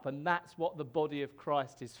pulling it up. And that's what the body of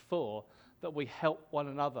Christ is for, that we help one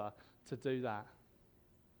another to do that.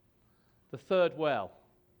 The third well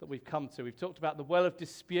that we've come to, we've talked about the well of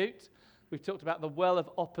dispute, we've talked about the well of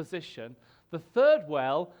opposition. The third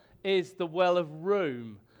well is the well of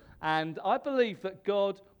room. And I believe that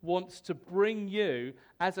God wants to bring you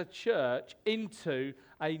as a church into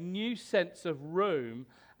a new sense of room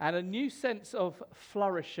and a new sense of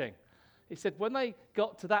flourishing. He said when they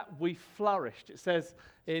got to that, we flourished. It says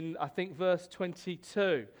in, I think, verse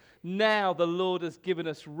 22, now the Lord has given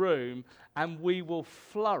us room and we will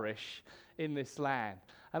flourish in this land.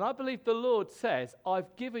 And I believe the Lord says,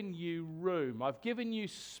 I've given you room. I've given you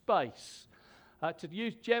space. To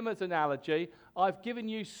use Gemma's analogy, I've given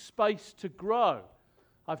you space to grow.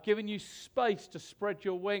 I've given you space to spread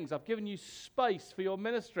your wings. I've given you space for your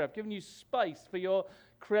ministry. I've given you space for your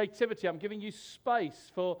creativity. I'm giving you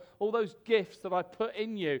space for all those gifts that I put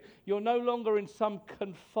in you. You're no longer in some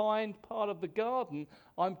confined part of the garden.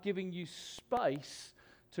 I'm giving you space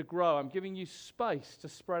to grow. I'm giving you space to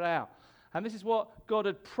spread out. And this is what God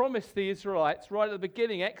had promised the Israelites right at the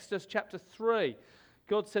beginning, Exodus chapter 3.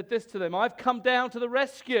 God said this to them, I've come down to the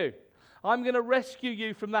rescue. I'm going to rescue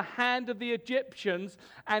you from the hand of the Egyptians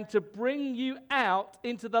and to bring you out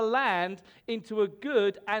into the land, into a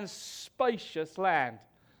good and spacious land,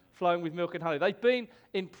 flowing with milk and honey. They've been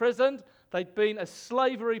imprisoned. They've been a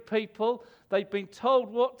slavery people. They've been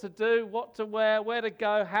told what to do, what to wear, where to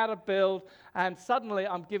go, how to build. And suddenly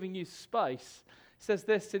I'm giving you space. It says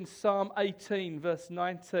this in Psalm 18, verse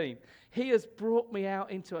 19. He has brought me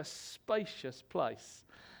out into a spacious place,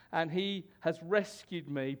 and he has rescued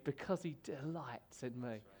me because he delights in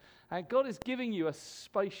me. And God is giving you a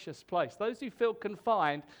spacious place. Those who feel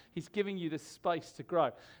confined, he's giving you this space to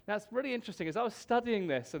grow. Now, it's really interesting. As I was studying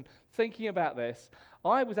this and thinking about this,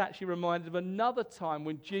 I was actually reminded of another time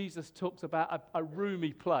when Jesus talks about a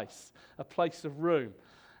roomy place, a place of room.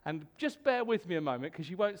 And just bear with me a moment, because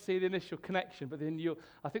you won't see the initial connection, but then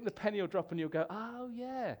I think the penny will drop and you'll go, oh,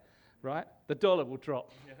 yeah, right? The dollar will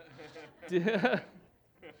drop.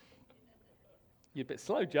 You're a bit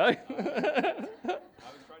slow, Joe. I was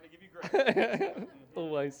trying to give you grace.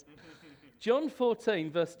 Always. John 14,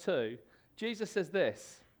 verse 2, Jesus says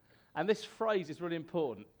this, and this phrase is really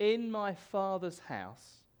important. In my Father's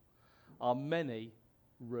house are many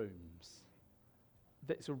rooms.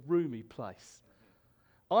 It's a roomy place.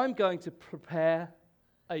 I'm going to prepare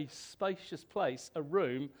a spacious place, a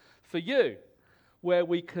room for you, where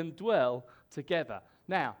we can dwell together.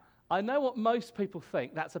 Now, I know what most people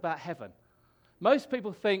think. That's about heaven. Most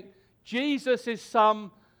people think Jesus is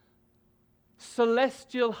some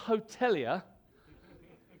celestial hotelier,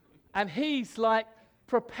 and he's like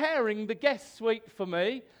preparing the guest suite for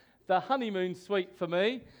me, the honeymoon suite for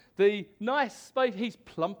me, the nice space. He's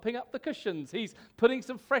plumping up the cushions. He's putting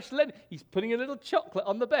some fresh linen. He's putting a little chocolate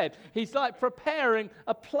on the bed. He's like preparing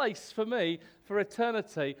a place for me for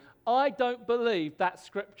eternity. I don't believe that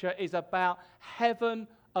scripture is about heaven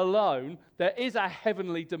alone. There is a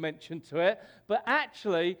heavenly dimension to it, but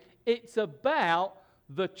actually it's about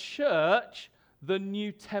the church, the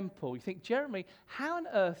new temple. You think, Jeremy, how on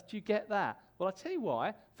earth do you get that? Well, I'll tell you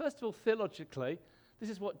why. First of all, theologically, this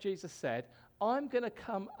is what Jesus said. I'm going to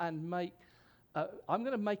come and make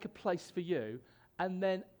a place for you, and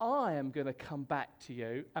then I am going to come back to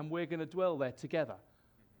you, and we're going to dwell there together.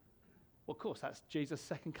 Well, of course, that's Jesus'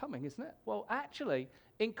 second coming, isn't it? Well, actually,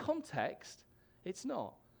 in context, it's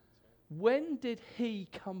not. When did he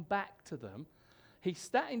come back to them? He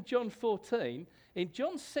sat in John 14. In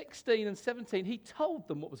John 16 and 17, he told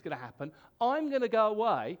them what was going to happen. I'm going to go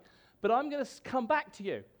away, but I'm going to come back to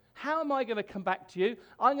you. How am I going to come back to you?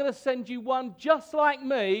 I'm going to send you one just like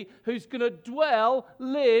me who's going to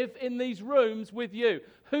live in these rooms with you.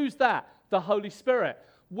 Who's that? The Holy Spirit.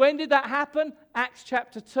 When did that happen? Acts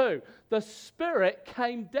chapter 2. The Spirit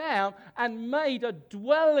came down and made a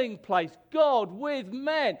dwelling place. God with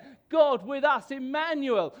men. God with us.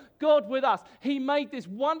 Emmanuel. God with us. He made this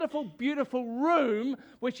wonderful, beautiful room,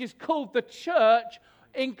 which is called the church.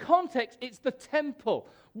 In context, it's the temple.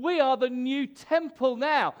 We are the new temple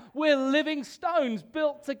now. We're living stones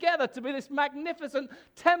built together to be this magnificent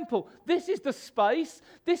temple. This is the space.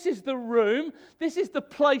 This is the room. This is the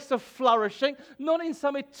place of flourishing. Not in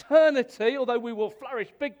some eternity, although we will flourish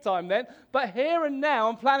big time then, but here and now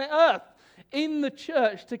on planet Earth, in the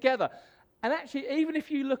church together. And actually, even if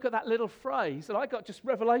you look at that little phrase, and I got just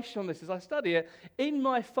revelation on this as I study it, in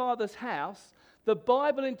my Father's house, the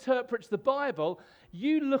Bible interprets the Bible.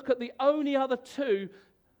 You look at the only other two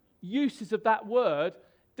uses of that word.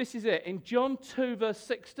 This is it. In John 2, verse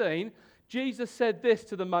 16, Jesus said this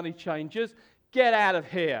to the money changers: get out of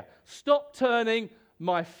here. Stop turning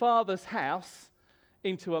my Father's house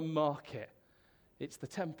into a market. It's the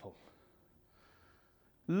temple.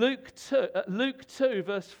 Luke 2,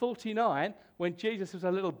 verse 49, when Jesus was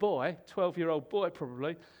a little boy, 12-year-old boy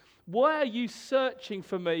probably, why are you searching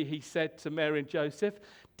for me, he said to Mary and Joseph.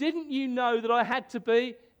 Didn't you know that I had to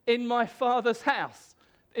be in my Father's house,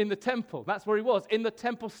 in the temple? That's where he was, in the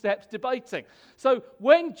temple steps debating. So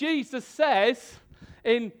when Jesus says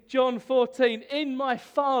in John 14, in my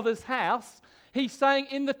Father's house, he's saying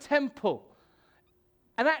in the temple.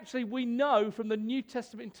 And actually we know from the New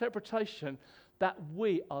Testament interpretation that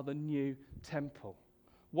we are the new temple.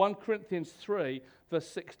 1 Corinthians 3, verse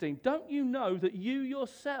 16. Don't you know that you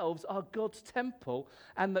yourselves are God's temple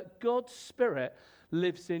and that God's Spirit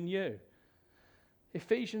lives in you?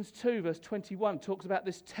 Ephesians 2, verse 21 talks about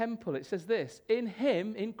this temple. It says this, in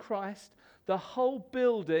him, in Christ, the whole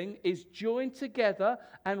building is joined together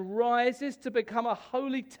and rises to become a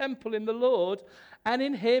holy temple in the Lord. And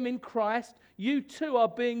in him, in Christ, you too are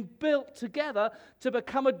being built together to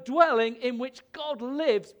become a dwelling in which God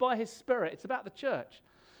lives by his Spirit. It's about the church.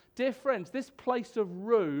 Dear friends, this place of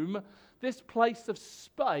room, this place of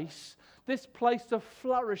space, this place of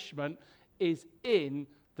flourishment is in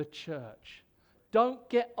the church. Don't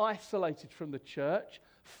get isolated from the church.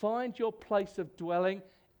 Find your place of dwelling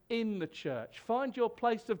in the church. Find your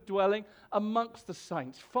place of dwelling amongst the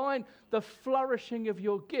saints. Find the flourishing of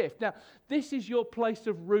your gift. Now, this is your place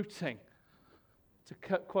of rooting.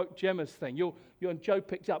 To quote Gemma's thing, and Joe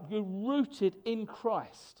picked up, you're rooted in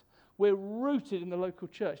Christ. We're rooted in the local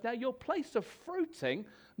church. Now, your place of fruiting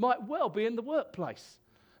might well be in the workplace,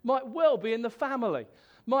 might well be in the family,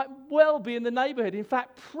 might well be in the neighborhood. In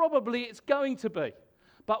fact, probably it's going to be.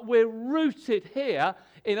 But we're rooted here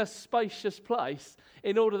in a spacious place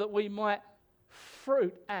in order that we might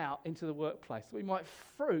fruit out into the workplace, that we might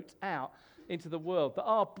fruit out into the world, that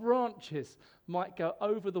our branches might go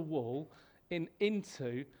over the wall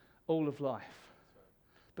into all of life.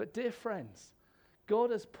 But dear friends,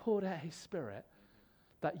 God has poured out his Spirit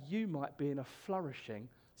that you might be in a flourishing,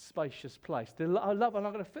 spacious place. I love, and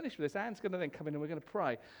I'm going to finish with this. Anne's going to then come in and we're going to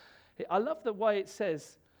pray. I love the way it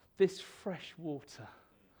says, this fresh water.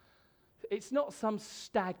 It's not some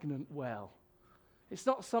stagnant well. It's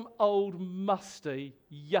not some old, musty,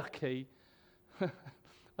 yucky.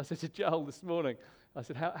 I said to Joel this morning, I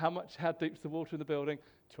said, how deep's the water in the building?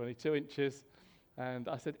 22 inches. And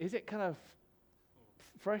I said, is it kind of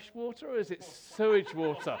fresh water or is it sewage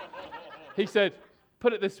water? He said,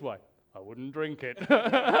 put it this way, I wouldn't drink it.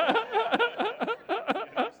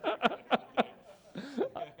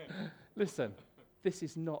 Listen, this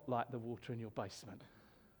is not like the water in your basement.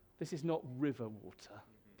 This is not river water.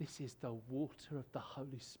 This is the water of the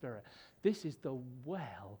Holy Spirit. This is the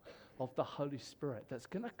well of the Holy Spirit that's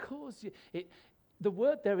going to cause you. The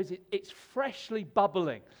word there is it's freshly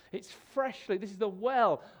bubbling. It's freshly, this is the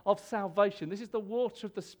well of salvation. This is the water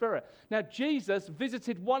of the Spirit. Now, Jesus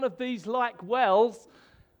visited one of these like wells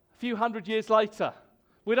a few hundred years later.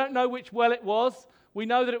 We don't know which well it was. We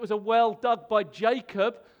know that it was a well dug by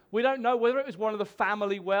Jacob. We don't know whether it was one of the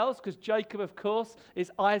family wells, because Jacob, of course,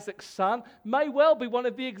 is Isaac's son. May well be one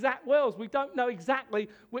of the exact wells. We don't know exactly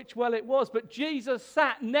which well it was, but Jesus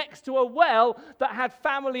sat next to a well that had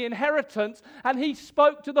family inheritance, and he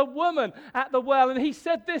spoke to the woman at the well, and he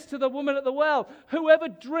said this to the woman at the well, whoever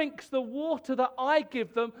drinks the water that I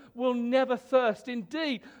give them will never thirst.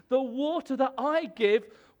 Indeed, the water that I give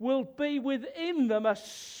will be within them a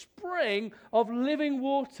spring of living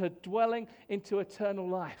water dwelling into eternal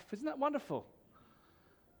life. Isn't that wonderful?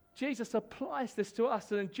 Jesus applies this to us.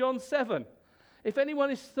 And in John 7, if anyone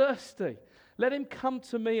is thirsty, let him come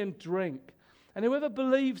to me and drink. And whoever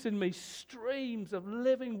believes in me, streams of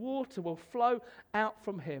living water will flow out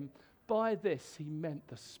from him. By this he meant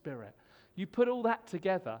the Spirit. You put all that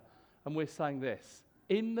together, and we're saying this.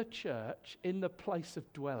 In the church, in the place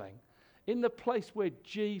of dwelling, in the place where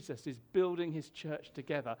Jesus is building his church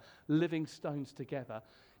together, living stones together,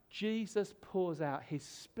 Jesus pours out his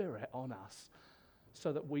Spirit on us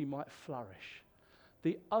so that we might flourish.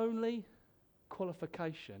 The only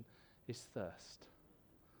qualification is thirst.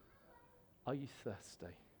 Are you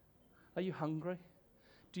thirsty? Are you hungry?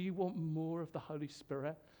 Do you want more of the Holy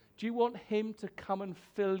Spirit? Do you want him to come and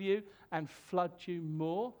fill you and flood you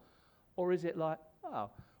more? Or is it like,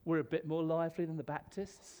 oh, we're a bit more lively than the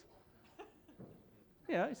Baptists?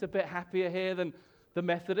 You know, it's a bit happier here than the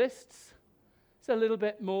Methodists. It's a little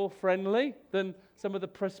bit more friendly than some of the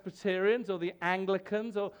Presbyterians or the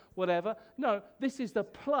Anglicans or whatever. No, this is the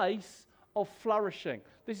place of flourishing.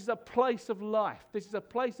 This is a place of life. This is a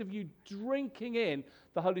place of you drinking in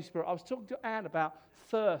the Holy Spirit. I was talking to Anne about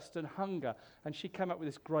thirst and hunger, and she came up with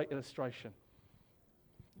this great illustration.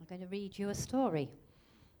 I'm going to read you a story.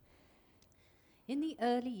 In the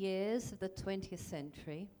early years of the 20th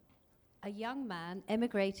century, a young man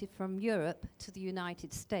emigrated from Europe to the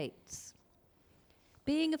United States.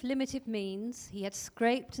 Being of limited means, he had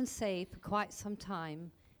scraped and saved for quite some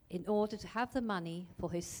time in order to have the money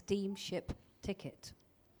for his steamship ticket.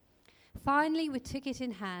 Finally, with ticket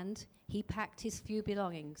in hand, he packed his few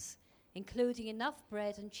belongings, including enough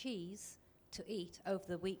bread and cheese to eat over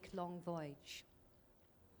the week-long voyage.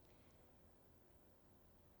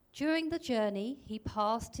 During the journey, he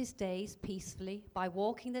passed his days peacefully by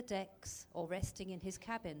walking the decks or resting in his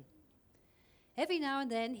cabin. Every now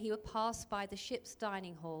and then he would pass by the ship's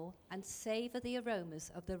dining hall and savor the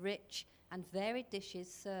aromas of the rich and varied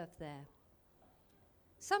dishes served there.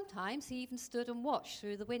 Sometimes he even stood and watched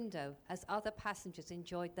through the window as other passengers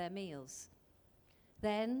enjoyed their meals.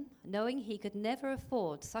 Then, knowing he could never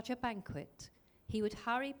afford such a banquet, he would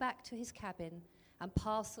hurry back to his cabin and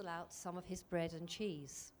parcel out some of his bread and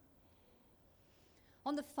cheese.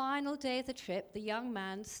 On the final day of the trip, the young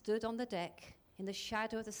man stood on the deck in the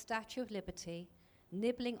shadow of the Statue of Liberty,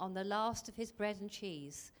 nibbling on the last of his bread and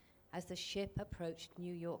cheese as the ship approached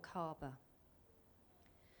New York Harbor.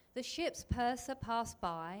 The ship's purser passed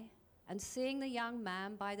by and, seeing the young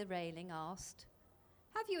man by the railing, asked,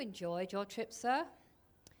 "Have you enjoyed your trip, sir?"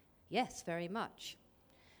 "Yes, very much."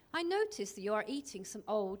 "I notice that you are eating some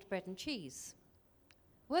old bread and cheese.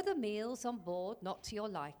 Were the meals on board not to your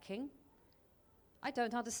liking?" "I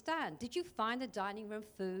don't understand. Did you find the dining room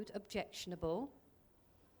food objectionable?"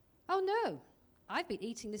 "Oh, no. I've been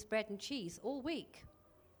eating this bread and cheese all week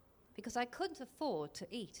because I couldn't afford to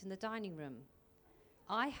eat in the dining room.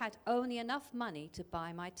 I had only enough money to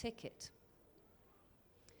buy my ticket."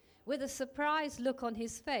 With a surprised look on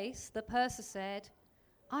his face, the purser said,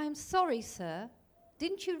 "I am sorry, sir.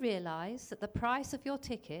 Didn't you realize that the price of your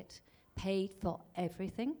ticket paid for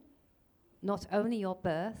everything? Not only your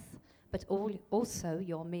berth, but also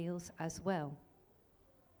your meals as well."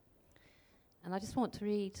 And I just want to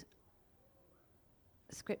read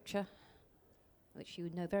a scripture, which you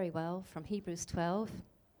know very well, from Hebrews 12.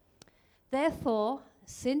 "Therefore,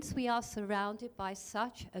 since we are surrounded by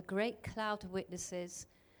such a great cloud of witnesses,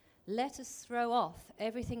 let us throw off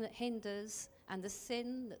everything that hinders and the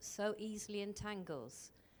sin that so easily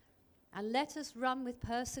entangles, and let us run with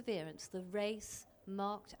perseverance the race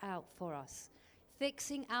marked out for us,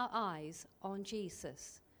 fixing our eyes on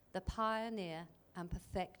Jesus, the pioneer and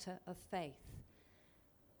perfecter of faith."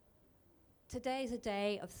 Today is a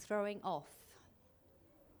day of throwing off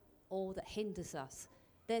all that hinders us.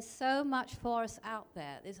 There's so much for us out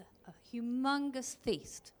there. There's a humongous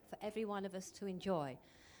feast for every one of us to enjoy.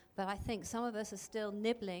 But I think some of us are still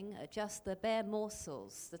nibbling at just the bare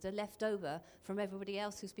morsels that are left over from everybody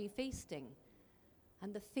else who's been feasting.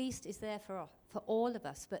 And the feast is there for all of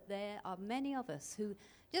us, but there are many of us who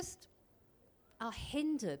just are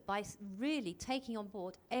hindered by really taking on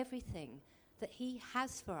board everything that he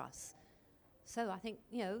has for us. So I think,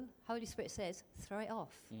 Holy Spirit says, throw it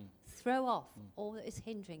off. Throw off all that is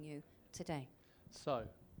hindering you today. So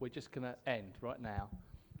we're just going to end right now.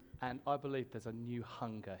 And I believe there's a new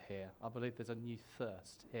hunger here. I believe there's a new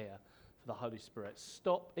thirst here for the Holy Spirit.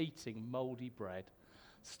 Stop eating moldy bread.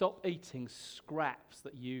 Stop eating scraps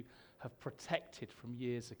that you have protected from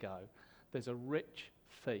years ago. There's a rich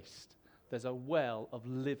feast. There's a well of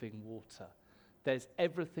living water. There's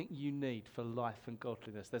everything you need for life and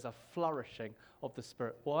godliness. There's a flourishing of the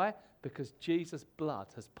Spirit. Why? Because Jesus' blood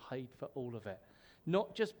has paid for all of it.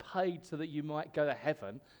 Not just paid so that you might go to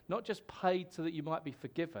heaven, not just paid so that you might be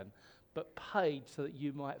forgiven, but paid so that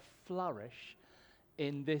you might flourish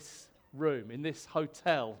in this room, in this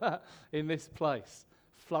hotel, in this place,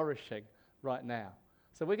 flourishing right now.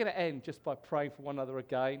 So we're going to end just by praying for one another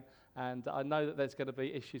again. And I know that there's going to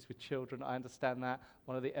be issues with children. I understand that.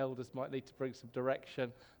 One of the elders might need to bring some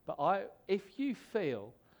direction. But if you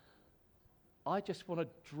feel, I just want to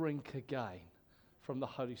drink again from the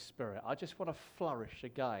Holy Spirit. I just want to flourish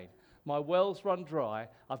again. My well's run dry.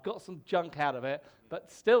 I've got some junk out of it, but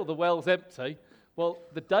still the well's empty. Well,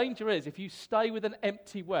 the danger is if you stay with an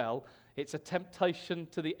empty well, it's a temptation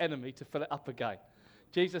to the enemy to fill it up again.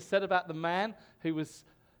 Jesus said about the man who was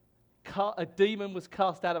a demon was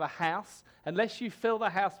cast out of a house. Unless you fill the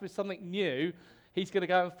house with something new, he's going to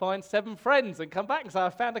go and find 7 friends and come back and say, I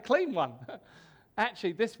found a clean one.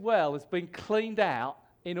 Actually, this well has been cleaned out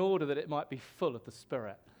in order that it might be full of the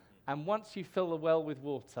Spirit. And once you fill the well with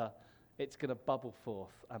water, it's going to bubble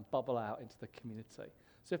forth and bubble out into the community.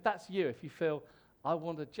 So if that's you, if you feel, I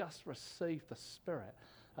want to just receive the Spirit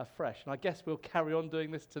afresh, and I guess we'll carry on doing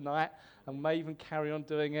this tonight, and may even carry on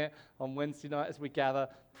doing it on Wednesday night as we gather,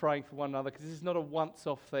 praying for one another, because this is not a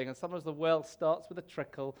once-off thing, and sometimes the well starts with a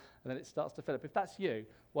trickle, and then it starts to fill up. If that's you,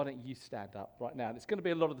 why don't you stand up right now? And it's going to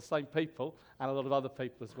be a lot of the same people, and a lot of other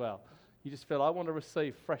people as well. You just feel, I want to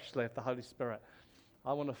receive freshly of the Holy Spirit.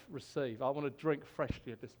 I want to receive. I want to drink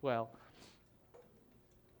freshly of this well.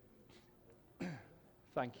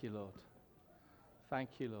 Thank you, Lord. Thank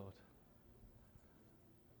you, Lord.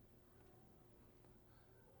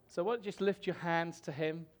 So why don't you just lift your hands to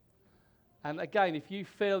him? And again, if you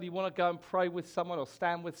feel you want to go and pray with someone or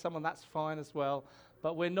stand with someone, that's fine as well.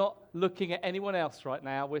 But we're not looking at anyone else right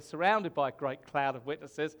now. We're surrounded by a great cloud of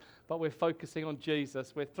witnesses, but we're focusing on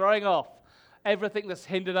Jesus. We're throwing off everything that's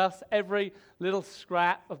hindered us, every little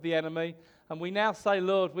scrap of the enemy. And we now say,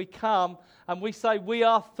 Lord, we come and we say we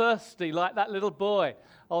are thirsty like that little boy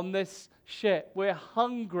on this ship. We're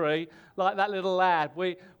hungry like that little lad.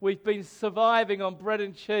 We've been surviving on bread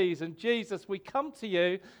and cheese. And Jesus, we come to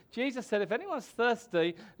you. Jesus said, if anyone's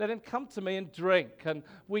thirsty, let him come to me and drink. And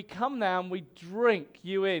we come now and we drink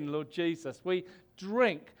you in, Lord Jesus. We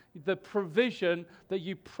drink the provision that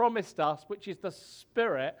you promised us, which is the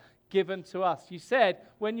Spirit given to us. You said,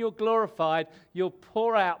 when you're glorified, you'll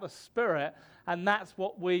pour out the Spirit, and that's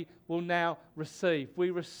what we will now receive. We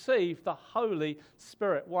receive the Holy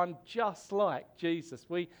Spirit, one just like Jesus.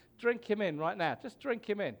 We drink him in right now. Just drink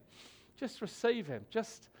him in. Just receive him.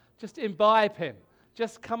 Just imbibe him.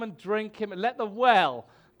 Just come and drink him. And let the well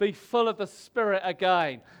be full of the Spirit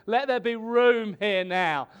again. Let there be room here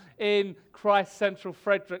now in Christ Central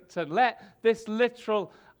Fredericton. Let this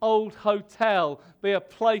literal old hotel be a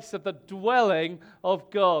place of the dwelling of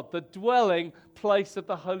God, the dwelling place of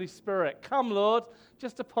the Holy Spirit. Come, Lord,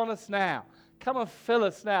 just upon us now. Come and fill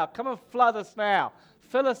us now. Come and flood us now.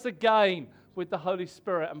 Fill us again with the Holy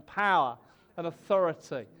Spirit and power and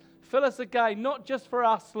authority. Fill us again, not just for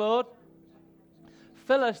us, Lord.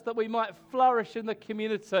 Fill us that we might flourish in the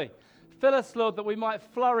community. Fill us, Lord, that we might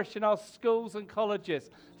flourish in our schools and colleges.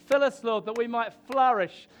 Fill us, Lord, that we might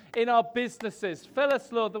flourish in our businesses. Fill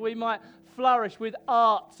us, Lord, that we might flourish with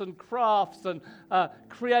arts and crafts and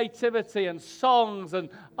creativity and songs and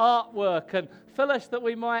artwork. And fill us that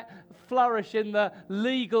we might flourish in the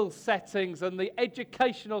legal settings and the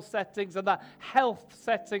educational settings and the health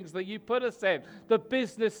settings that you put us in, the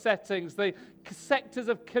business settings, the sectors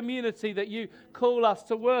of community that you call us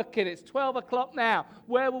to work in. It's 12 o'clock now.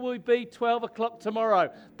 Where will we be 12 o'clock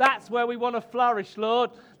tomorrow? That's where we want to flourish,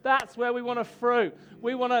 Lord. That's where we want to fruit.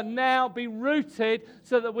 We want to now be rooted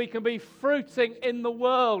so that we can be fruiting in the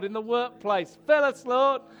world, in the workplace. Fill us,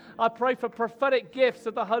 Lord. I pray for prophetic gifts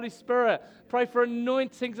of the Holy Spirit. Pray for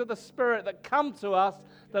anointings of the Spirit that come to us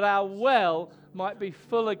that our well might be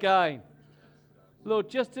full again. Lord,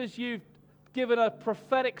 just as you've given a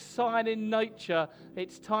prophetic sign in nature,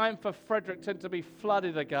 it's time for Fredericton to be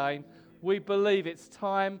flooded again. We believe it's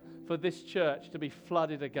time for this church to be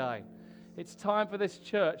flooded again. It's time for this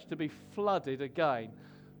church to be flooded again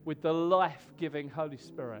with the life-giving Holy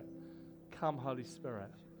Spirit. Come, Holy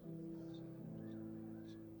Spirit.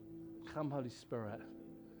 Come, Holy Spirit.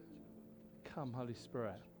 Come, Holy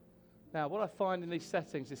Spirit. Now, what I find in these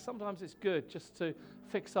settings is sometimes it's good just to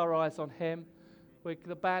fix our eyes on him.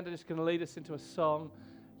 The band are just going to lead us into a song.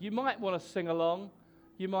 You might want to sing along.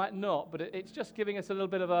 You might not, but it's just giving us a little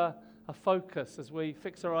bit of a focus as we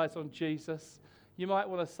fix our eyes on Jesus. You might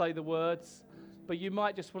want to say the words, but you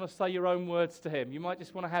might just want to say your own words to him. You might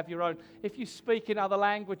just want to have your own. If you speak in other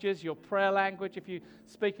languages, your prayer language, if you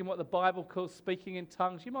speak in what the Bible calls speaking in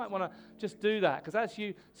tongues, you might want to just do that. Because as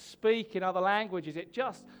you speak in other languages,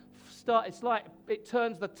 it's like it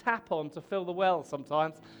turns the tap on to fill the well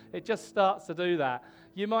sometimes. It just starts to do that.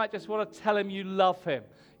 You might just want to tell him you love him.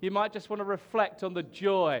 You might just want to reflect on the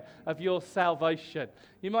joy of your salvation.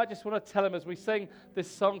 You might just want to tell him as we sing this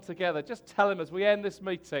song together, just tell him as we end this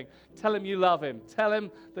meeting, tell him you love him. Tell him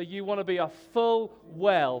that you want to be a full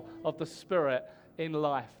well of the Spirit in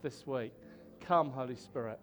life this week. Come, Holy Spirit.